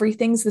 Not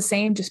everything's the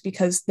same just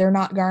because they're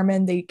not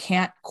Garmin. They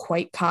can't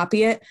quite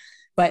copy it,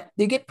 but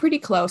they get pretty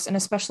close. And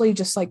especially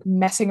just like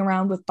messing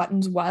around with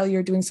buttons while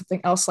you're doing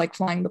something else like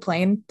flying the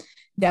plane,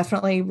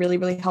 definitely really,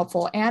 really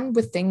helpful. And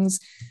with things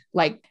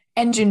like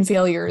engine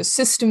failures,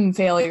 system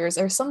failures,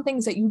 are some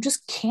things that you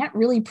just can't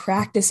really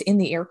practice in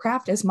the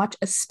aircraft as much,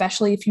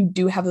 especially if you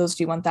do have those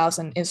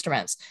G1000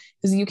 instruments,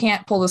 because you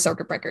can't pull the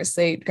circuit breakers.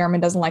 Garmin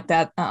doesn't like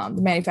that.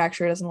 The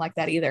manufacturer doesn't like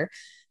that either.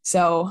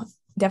 So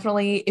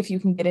definitely if you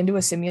can get into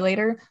a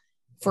simulator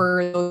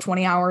for those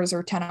 20 hours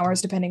or 10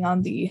 hours, depending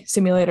on the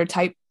simulator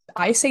type,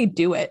 I say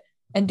do it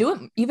and do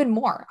it even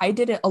more. I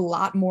did it a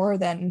lot more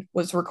than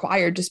was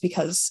required just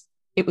because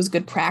it was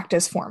good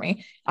practice for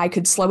me. I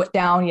could slow it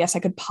down. Yes, I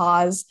could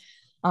pause.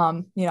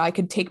 I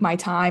could take my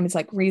time. It's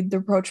like, read the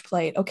approach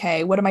plate.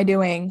 Okay, what am I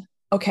doing?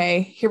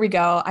 Okay, here we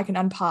go. I can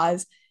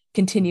unpause,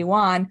 continue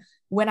on.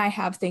 When I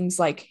have things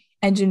like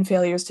engine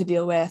failures to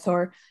deal with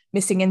or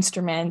missing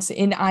instruments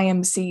in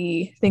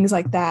IMC, things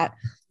like that,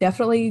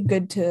 definitely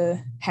good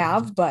to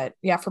have. But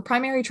yeah, for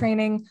primary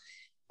training,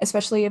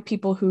 especially of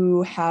people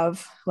who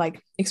have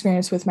like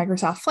experience with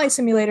Microsoft Flight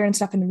Simulator and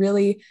stuff and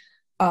really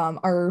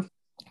are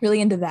really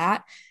into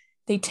that,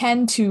 they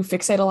tend to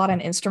fixate a lot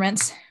on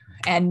instruments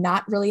and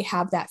not really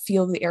have that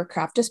feel of the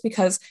aircraft just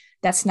because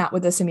that's not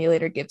what the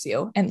simulator gives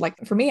you. And like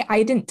for me,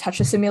 I didn't touch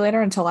a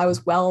simulator until I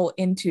was well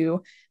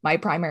into my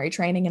primary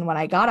training. And when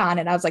I got on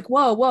it, I was like,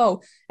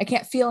 whoa, I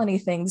can't feel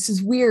anything. This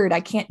is weird.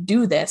 I can't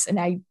do this. And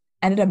I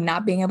ended up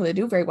not being able to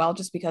do very well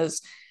just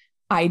because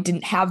I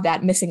didn't have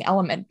that missing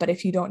element. But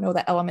if you don't know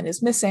that element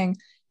is missing,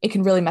 it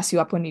can really mess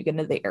you up when you get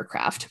into the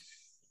aircraft.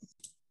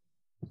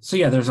 So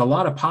yeah, there's a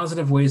lot of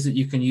positive ways that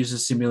you can use a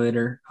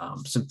simulator.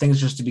 Some things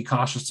just to be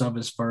cautious of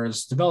as far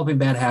as developing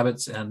bad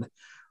habits, and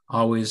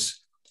always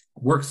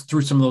work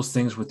through some of those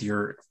things with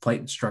your flight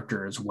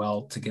instructor as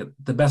well to get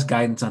the best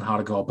guidance on how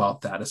to go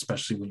about that,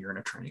 especially when you're in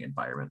a training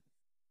environment.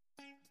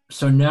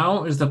 So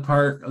now is the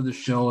part of the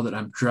show that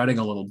I'm dreading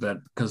a little bit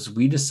because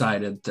we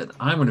decided that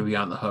I'm going to be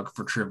on the hook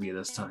for trivia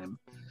this time.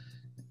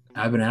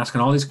 I've been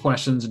asking all these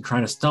questions and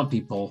trying to stump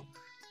people,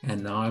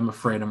 and now I'm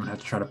afraid I'm going to have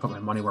to try to put my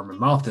money where my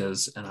mouth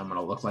is, and I'm going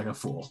to look like a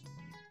fool.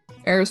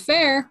 Fair is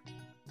fair.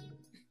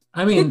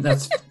 I mean,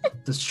 that's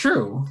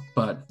true,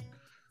 but...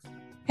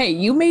 Hey,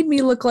 you made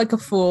me look like a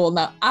fool.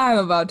 Now I'm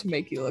about to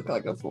make you look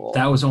like a fool.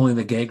 That was only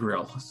the gag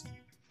reel.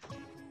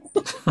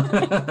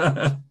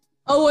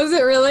 Oh, was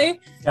it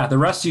really? Yeah, the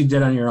rest you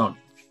did on your own.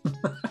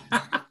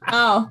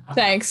 Oh,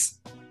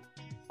 thanks.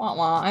 Wah,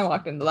 wah, I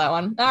walked into that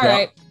one. All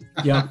right.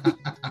 Yeah.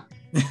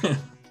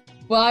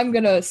 Well, I'm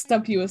going to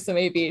stump you with some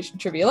aviation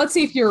trivia. Let's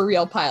see if you're a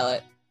real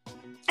pilot.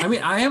 I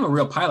mean, I am a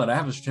real pilot. I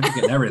have a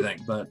certificate and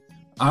everything, but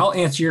I'll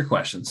answer your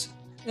questions.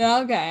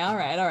 Okay, all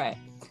right.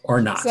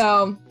 Or not.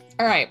 So,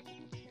 all right.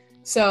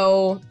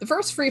 So, the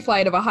first free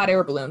flight of a hot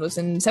air balloon was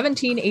in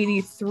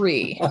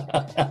 1783.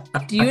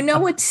 Do you know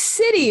what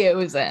city it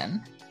was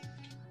in?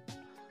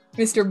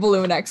 Mr.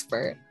 Balloon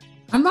Expert.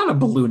 I'm not a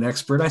balloon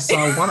expert. I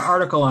saw one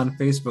article on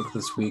Facebook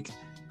this week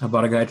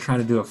about a guy trying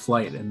to do a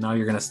flight, and now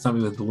you're going to stump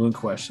me with balloon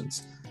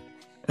questions.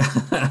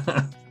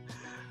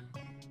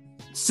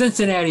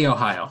 Cincinnati,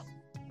 Ohio.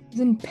 It was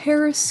in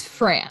Paris,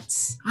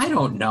 France. I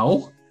don't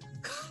know.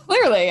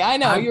 Clearly, I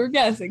know you were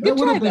guessing. Good that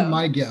would try, have been though.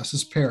 my guess,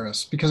 is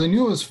Paris, because I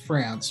knew it was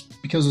France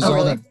because it's Oh, all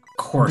really? that Of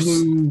course.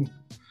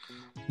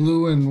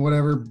 blue and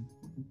whatever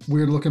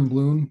weird looking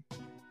balloon.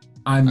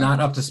 I'm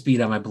not up to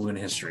speed on my balloon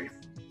history.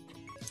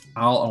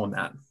 I'll own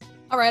that.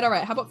 All right.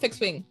 How about fixed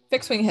wing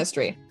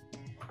history?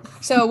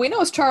 So we know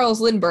it's Charles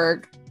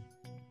Lindbergh.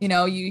 You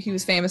know, he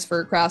was famous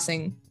for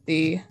crossing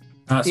the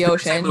ocean.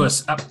 St.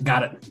 Louis. Oh,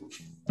 got it.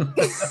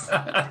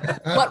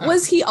 What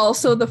was he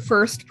also the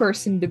first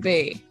person to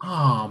be?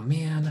 Oh,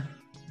 man.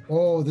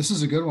 Oh, this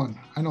is a good one.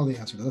 I know the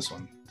answer to this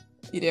one.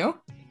 You do?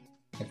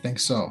 I think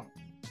so.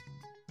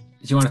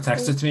 Do you want to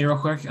text it to me real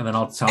quick, and then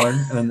I'll tell her,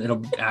 and then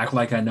it'll act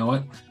like I know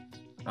it?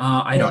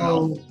 I don't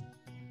know.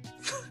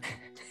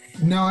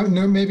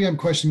 No, maybe I'm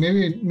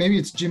questioning. Maybe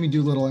it's Jimmy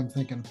Doolittle I'm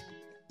thinking.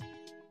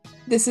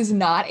 This is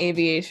not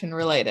aviation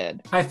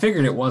related. I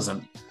figured it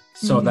wasn't.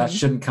 So that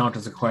shouldn't count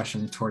as a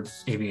question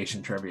towards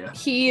aviation trivia.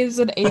 He is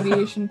an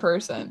aviation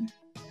person.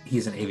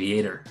 He's an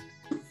aviator.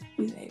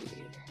 He's an aviator.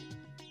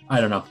 I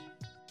don't know.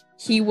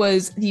 He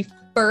was the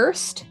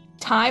first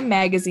Time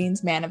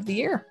Magazine's Man of the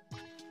Year.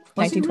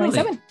 Was he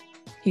 1927. really?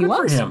 He Good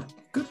was. for him.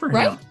 Good for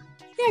Right? him.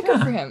 Yeah,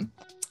 good for him.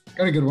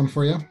 Got a good one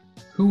for you.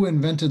 Who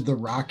invented the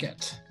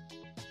rocket?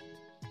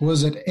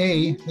 Was it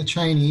A, the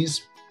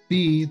Chinese,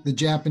 B, the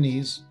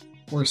Japanese,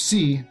 or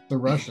C, the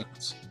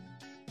Russians?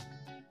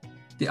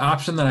 The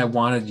option that I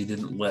wanted, you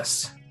didn't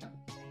list.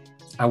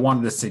 I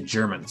wanted to say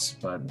Germans,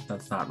 but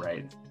that's not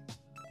right.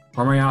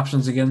 What are my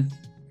options again?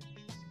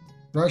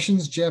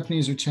 Russians,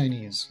 Japanese, or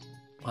Chinese?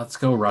 Let's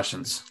go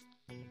Russians.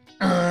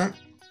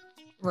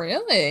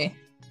 Really?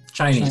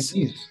 Chinese.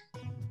 Chinese.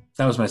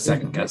 That was my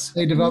second guess.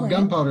 They developed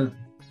Really? gunpowder.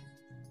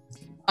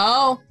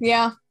 Oh,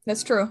 yeah,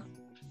 that's true.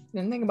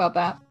 Didn't think about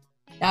that.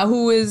 Now,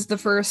 who is the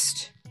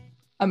first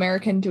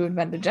American to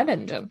invent a jet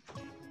engine?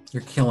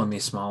 You're killing me,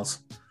 Smalls.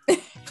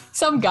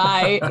 Some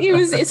guy. He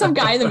was some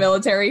guy in the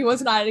military. He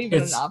was not even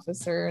It's- an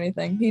officer or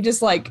anything. He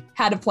just like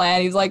had a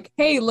plan. He's like,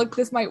 hey, look,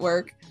 this might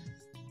work.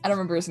 I don't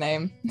remember his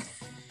name.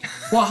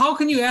 Well, how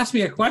can you ask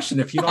me a question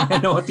if you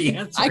don't know what the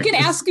answer I can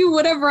is? ask you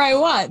whatever I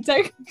want.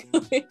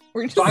 Technically,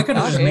 we're just So I could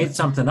have just talking. made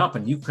something up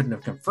and you couldn't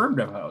have confirmed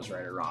if I was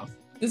right or wrong.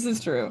 This is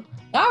true.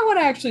 I want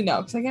to actually know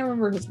because I can't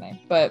remember his name.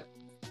 But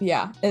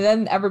yeah, and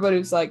then everybody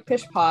was like,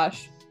 pish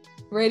posh,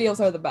 radials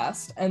are the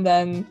best. And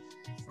then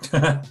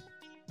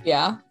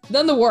yeah,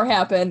 then the war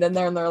happened, and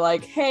then they're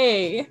like,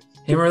 hey,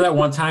 Hey, remember that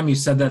one time you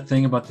said that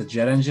thing about the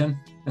jet engine?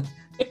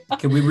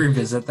 Can we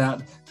revisit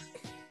that?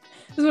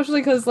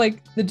 especially because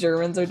like the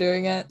Germans are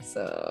doing it.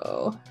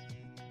 So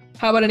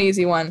how about an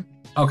easy one?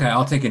 Okay,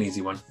 I'll take an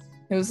easy one.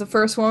 It was the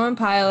first woman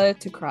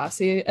pilot to cross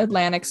the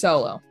Atlantic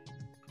solo.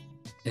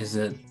 Is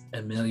it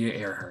Amelia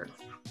Earhart?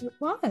 It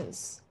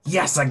was.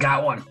 Yes, I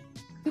got one.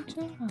 Good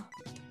job.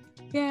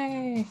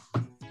 Yay.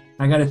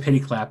 I got a pity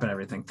clap and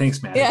everything.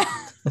 Thanks, Maddie. Yeah,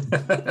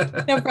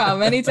 no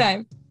problem.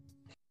 Anytime.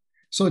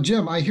 So,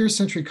 Jim, I hear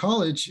Century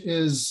College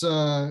is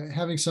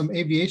having some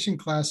aviation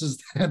classes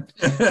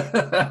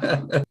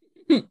that.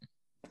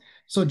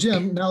 So,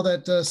 Jim, now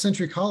that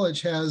Century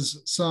College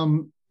has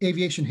some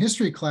aviation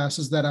history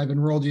classes that I've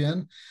enrolled you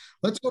in,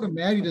 let's go to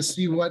Maddie to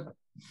see what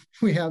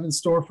we have in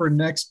store for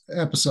next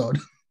episode.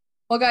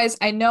 Well, guys,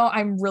 I know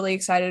I'm really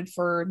excited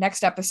for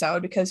next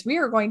episode because we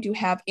are going to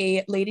have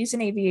a ladies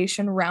in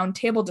aviation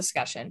roundtable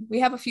discussion. We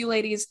have a few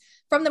ladies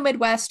from the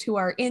Midwest who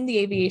are in the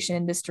aviation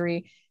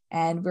industry,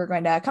 and we're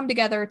going to come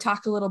together,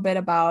 talk a little bit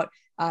about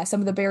some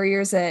of the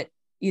barriers that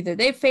either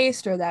they've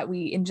faced or that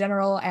we in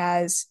general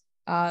as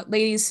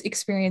ladies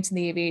experience in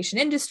the aviation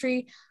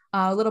industry,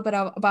 a little bit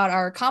about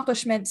our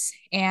accomplishments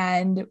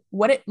and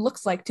what it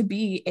looks like to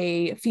be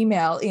a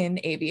female in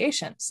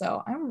aviation.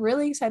 So I'm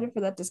really excited for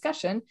that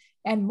discussion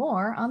and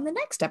more on the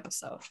next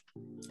episode.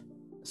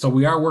 So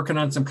we are working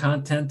on some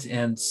content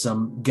and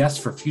some guests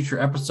for future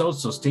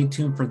episodes, so stay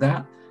tuned for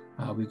that.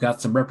 We've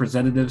got some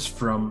representatives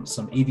from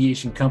some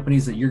aviation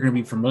companies that you're going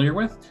to be familiar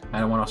with. I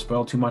don't want to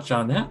spoil too much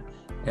on that,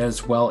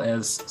 as well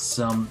as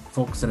some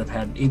folks that have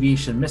had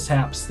aviation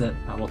mishaps that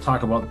will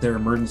talk about their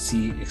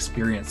emergency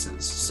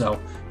experiences. So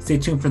stay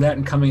tuned for that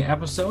in coming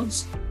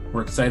episodes.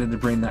 We're excited to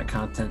bring that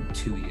content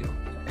to you.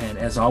 And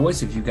as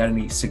always, if you've got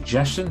any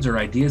suggestions or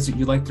ideas that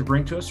you'd like to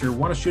bring to us or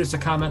want to shoot us a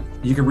comment,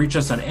 you can reach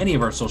us on any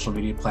of our social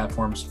media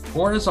platforms,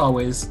 or as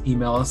always,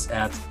 email us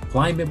at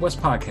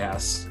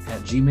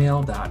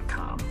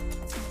flyingmidwestpodcasts@gmail.com.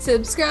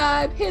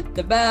 Subscribe, hit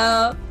the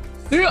bell.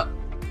 See ya.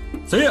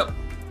 See ya.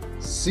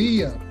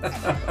 See ya.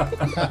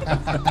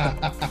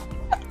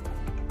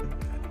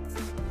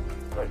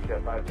 Flight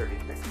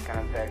 536,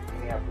 contact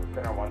Minneapolis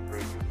Center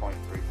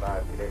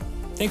 132.35 today.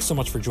 Thanks so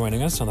much for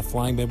joining us on the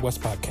Flying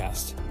Midwest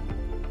podcast.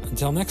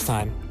 Until next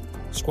time,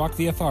 squawk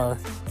VFR,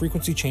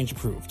 frequency change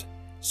approved.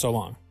 So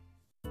long.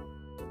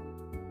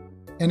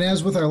 And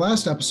as with our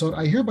last episode,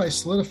 I hereby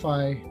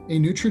solidify a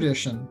new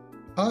tradition,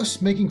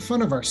 us making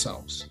fun of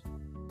ourselves,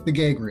 the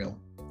gag reel.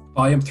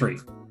 Volume 3.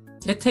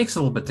 It takes a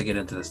little bit to get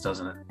into this,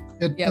 doesn't it?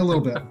 Yep. A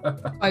little bit.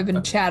 I've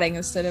been chatting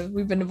instead of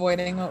we've been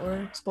avoiding what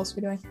we're supposed to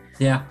be doing.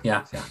 Yeah.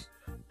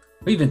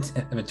 We've been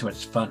having too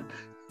much fun.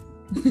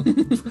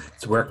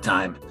 It's work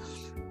time.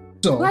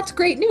 So Well, that's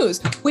great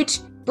news, which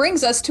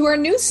brings us to our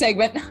news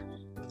segment.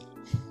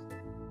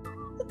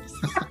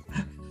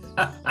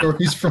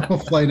 he's from a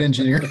flight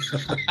engineer.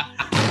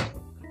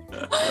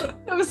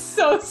 That was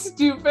so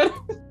stupid.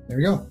 There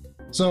we go.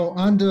 So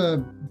on to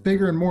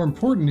bigger and more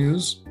important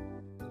news.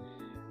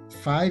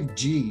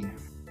 5G.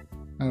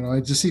 I don't know.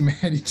 I just see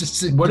Maddie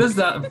just. What is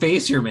that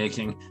face you're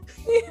making?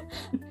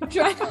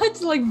 Try not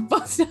to like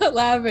bust out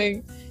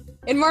laughing.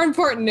 In more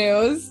important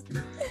news,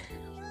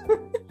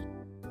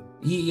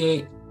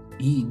 There's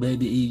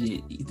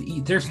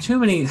too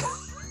many.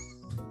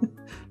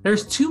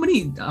 There's too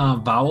many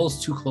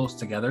vowels too close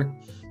together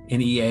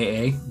in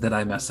EAA that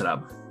I mess it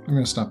up. I'm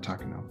going to stop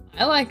talking now.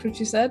 I liked what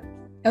you said.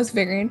 That was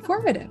very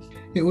informative.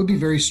 It would be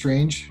very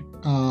strange.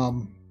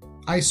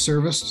 I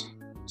serviced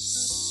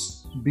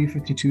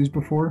B-52s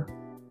before.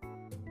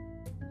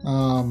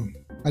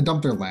 I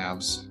dump their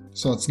labs,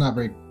 so it's not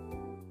very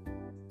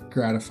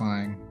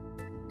gratifying.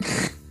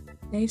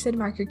 Now you said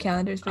mark your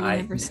calendars, but you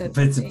never said.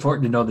 But it's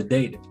important to know the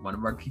date if you want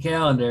to mark your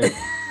calendar.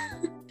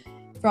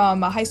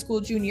 From a high school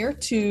junior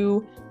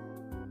to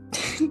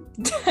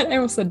I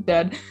almost said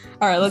dead.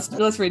 All right, let's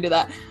redo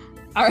that.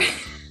 All right.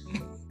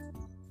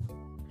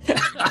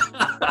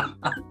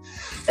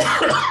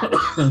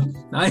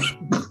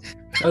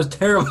 That was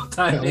terrible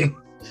timing.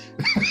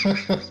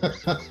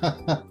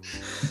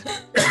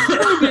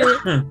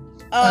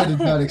 I did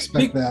not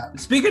expect that.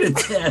 Speaking of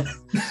dead,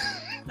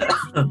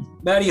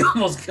 Maddie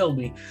almost killed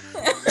me.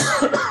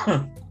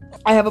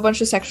 I have a bunch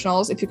of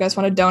sectionals. If you guys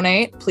want to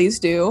donate, please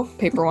do.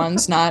 Paper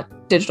ones,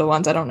 not digital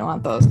ones. I don't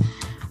want those.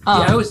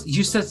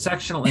 You said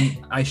sectional,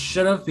 and I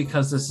should have,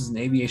 because this is an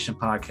aviation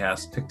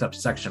podcast, picked up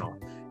sectional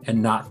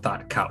and not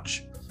thought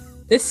couch.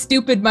 This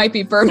stupid might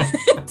be permanent.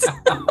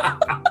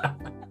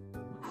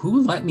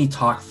 Who let me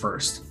talk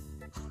first?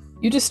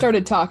 You just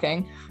started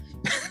talking.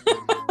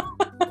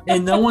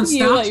 And no one You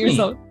stopped let me.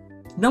 yourself-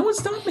 No one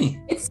stopped me.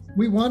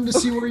 We wanted to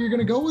see where you're going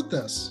to go with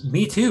this.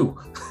 Me too.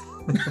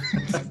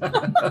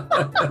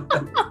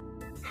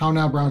 How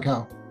now, brown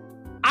cow?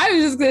 I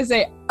was just going to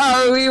say,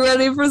 are we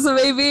ready for some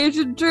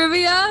aviation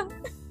trivia?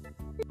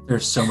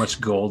 There's so much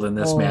gold in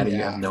this, Oh, Maddie. You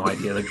yeah. have no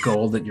idea the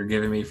gold that you're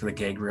giving me for the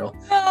gag reel.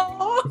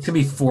 No. It's gonna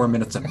be 4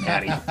 minutes of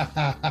Maddie.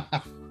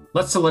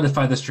 Let's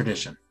solidify this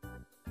tradition.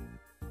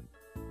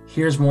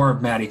 Here's more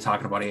of Maddie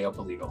talking about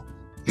AOPA legal.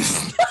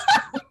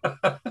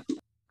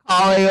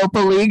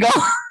 AOPA legal.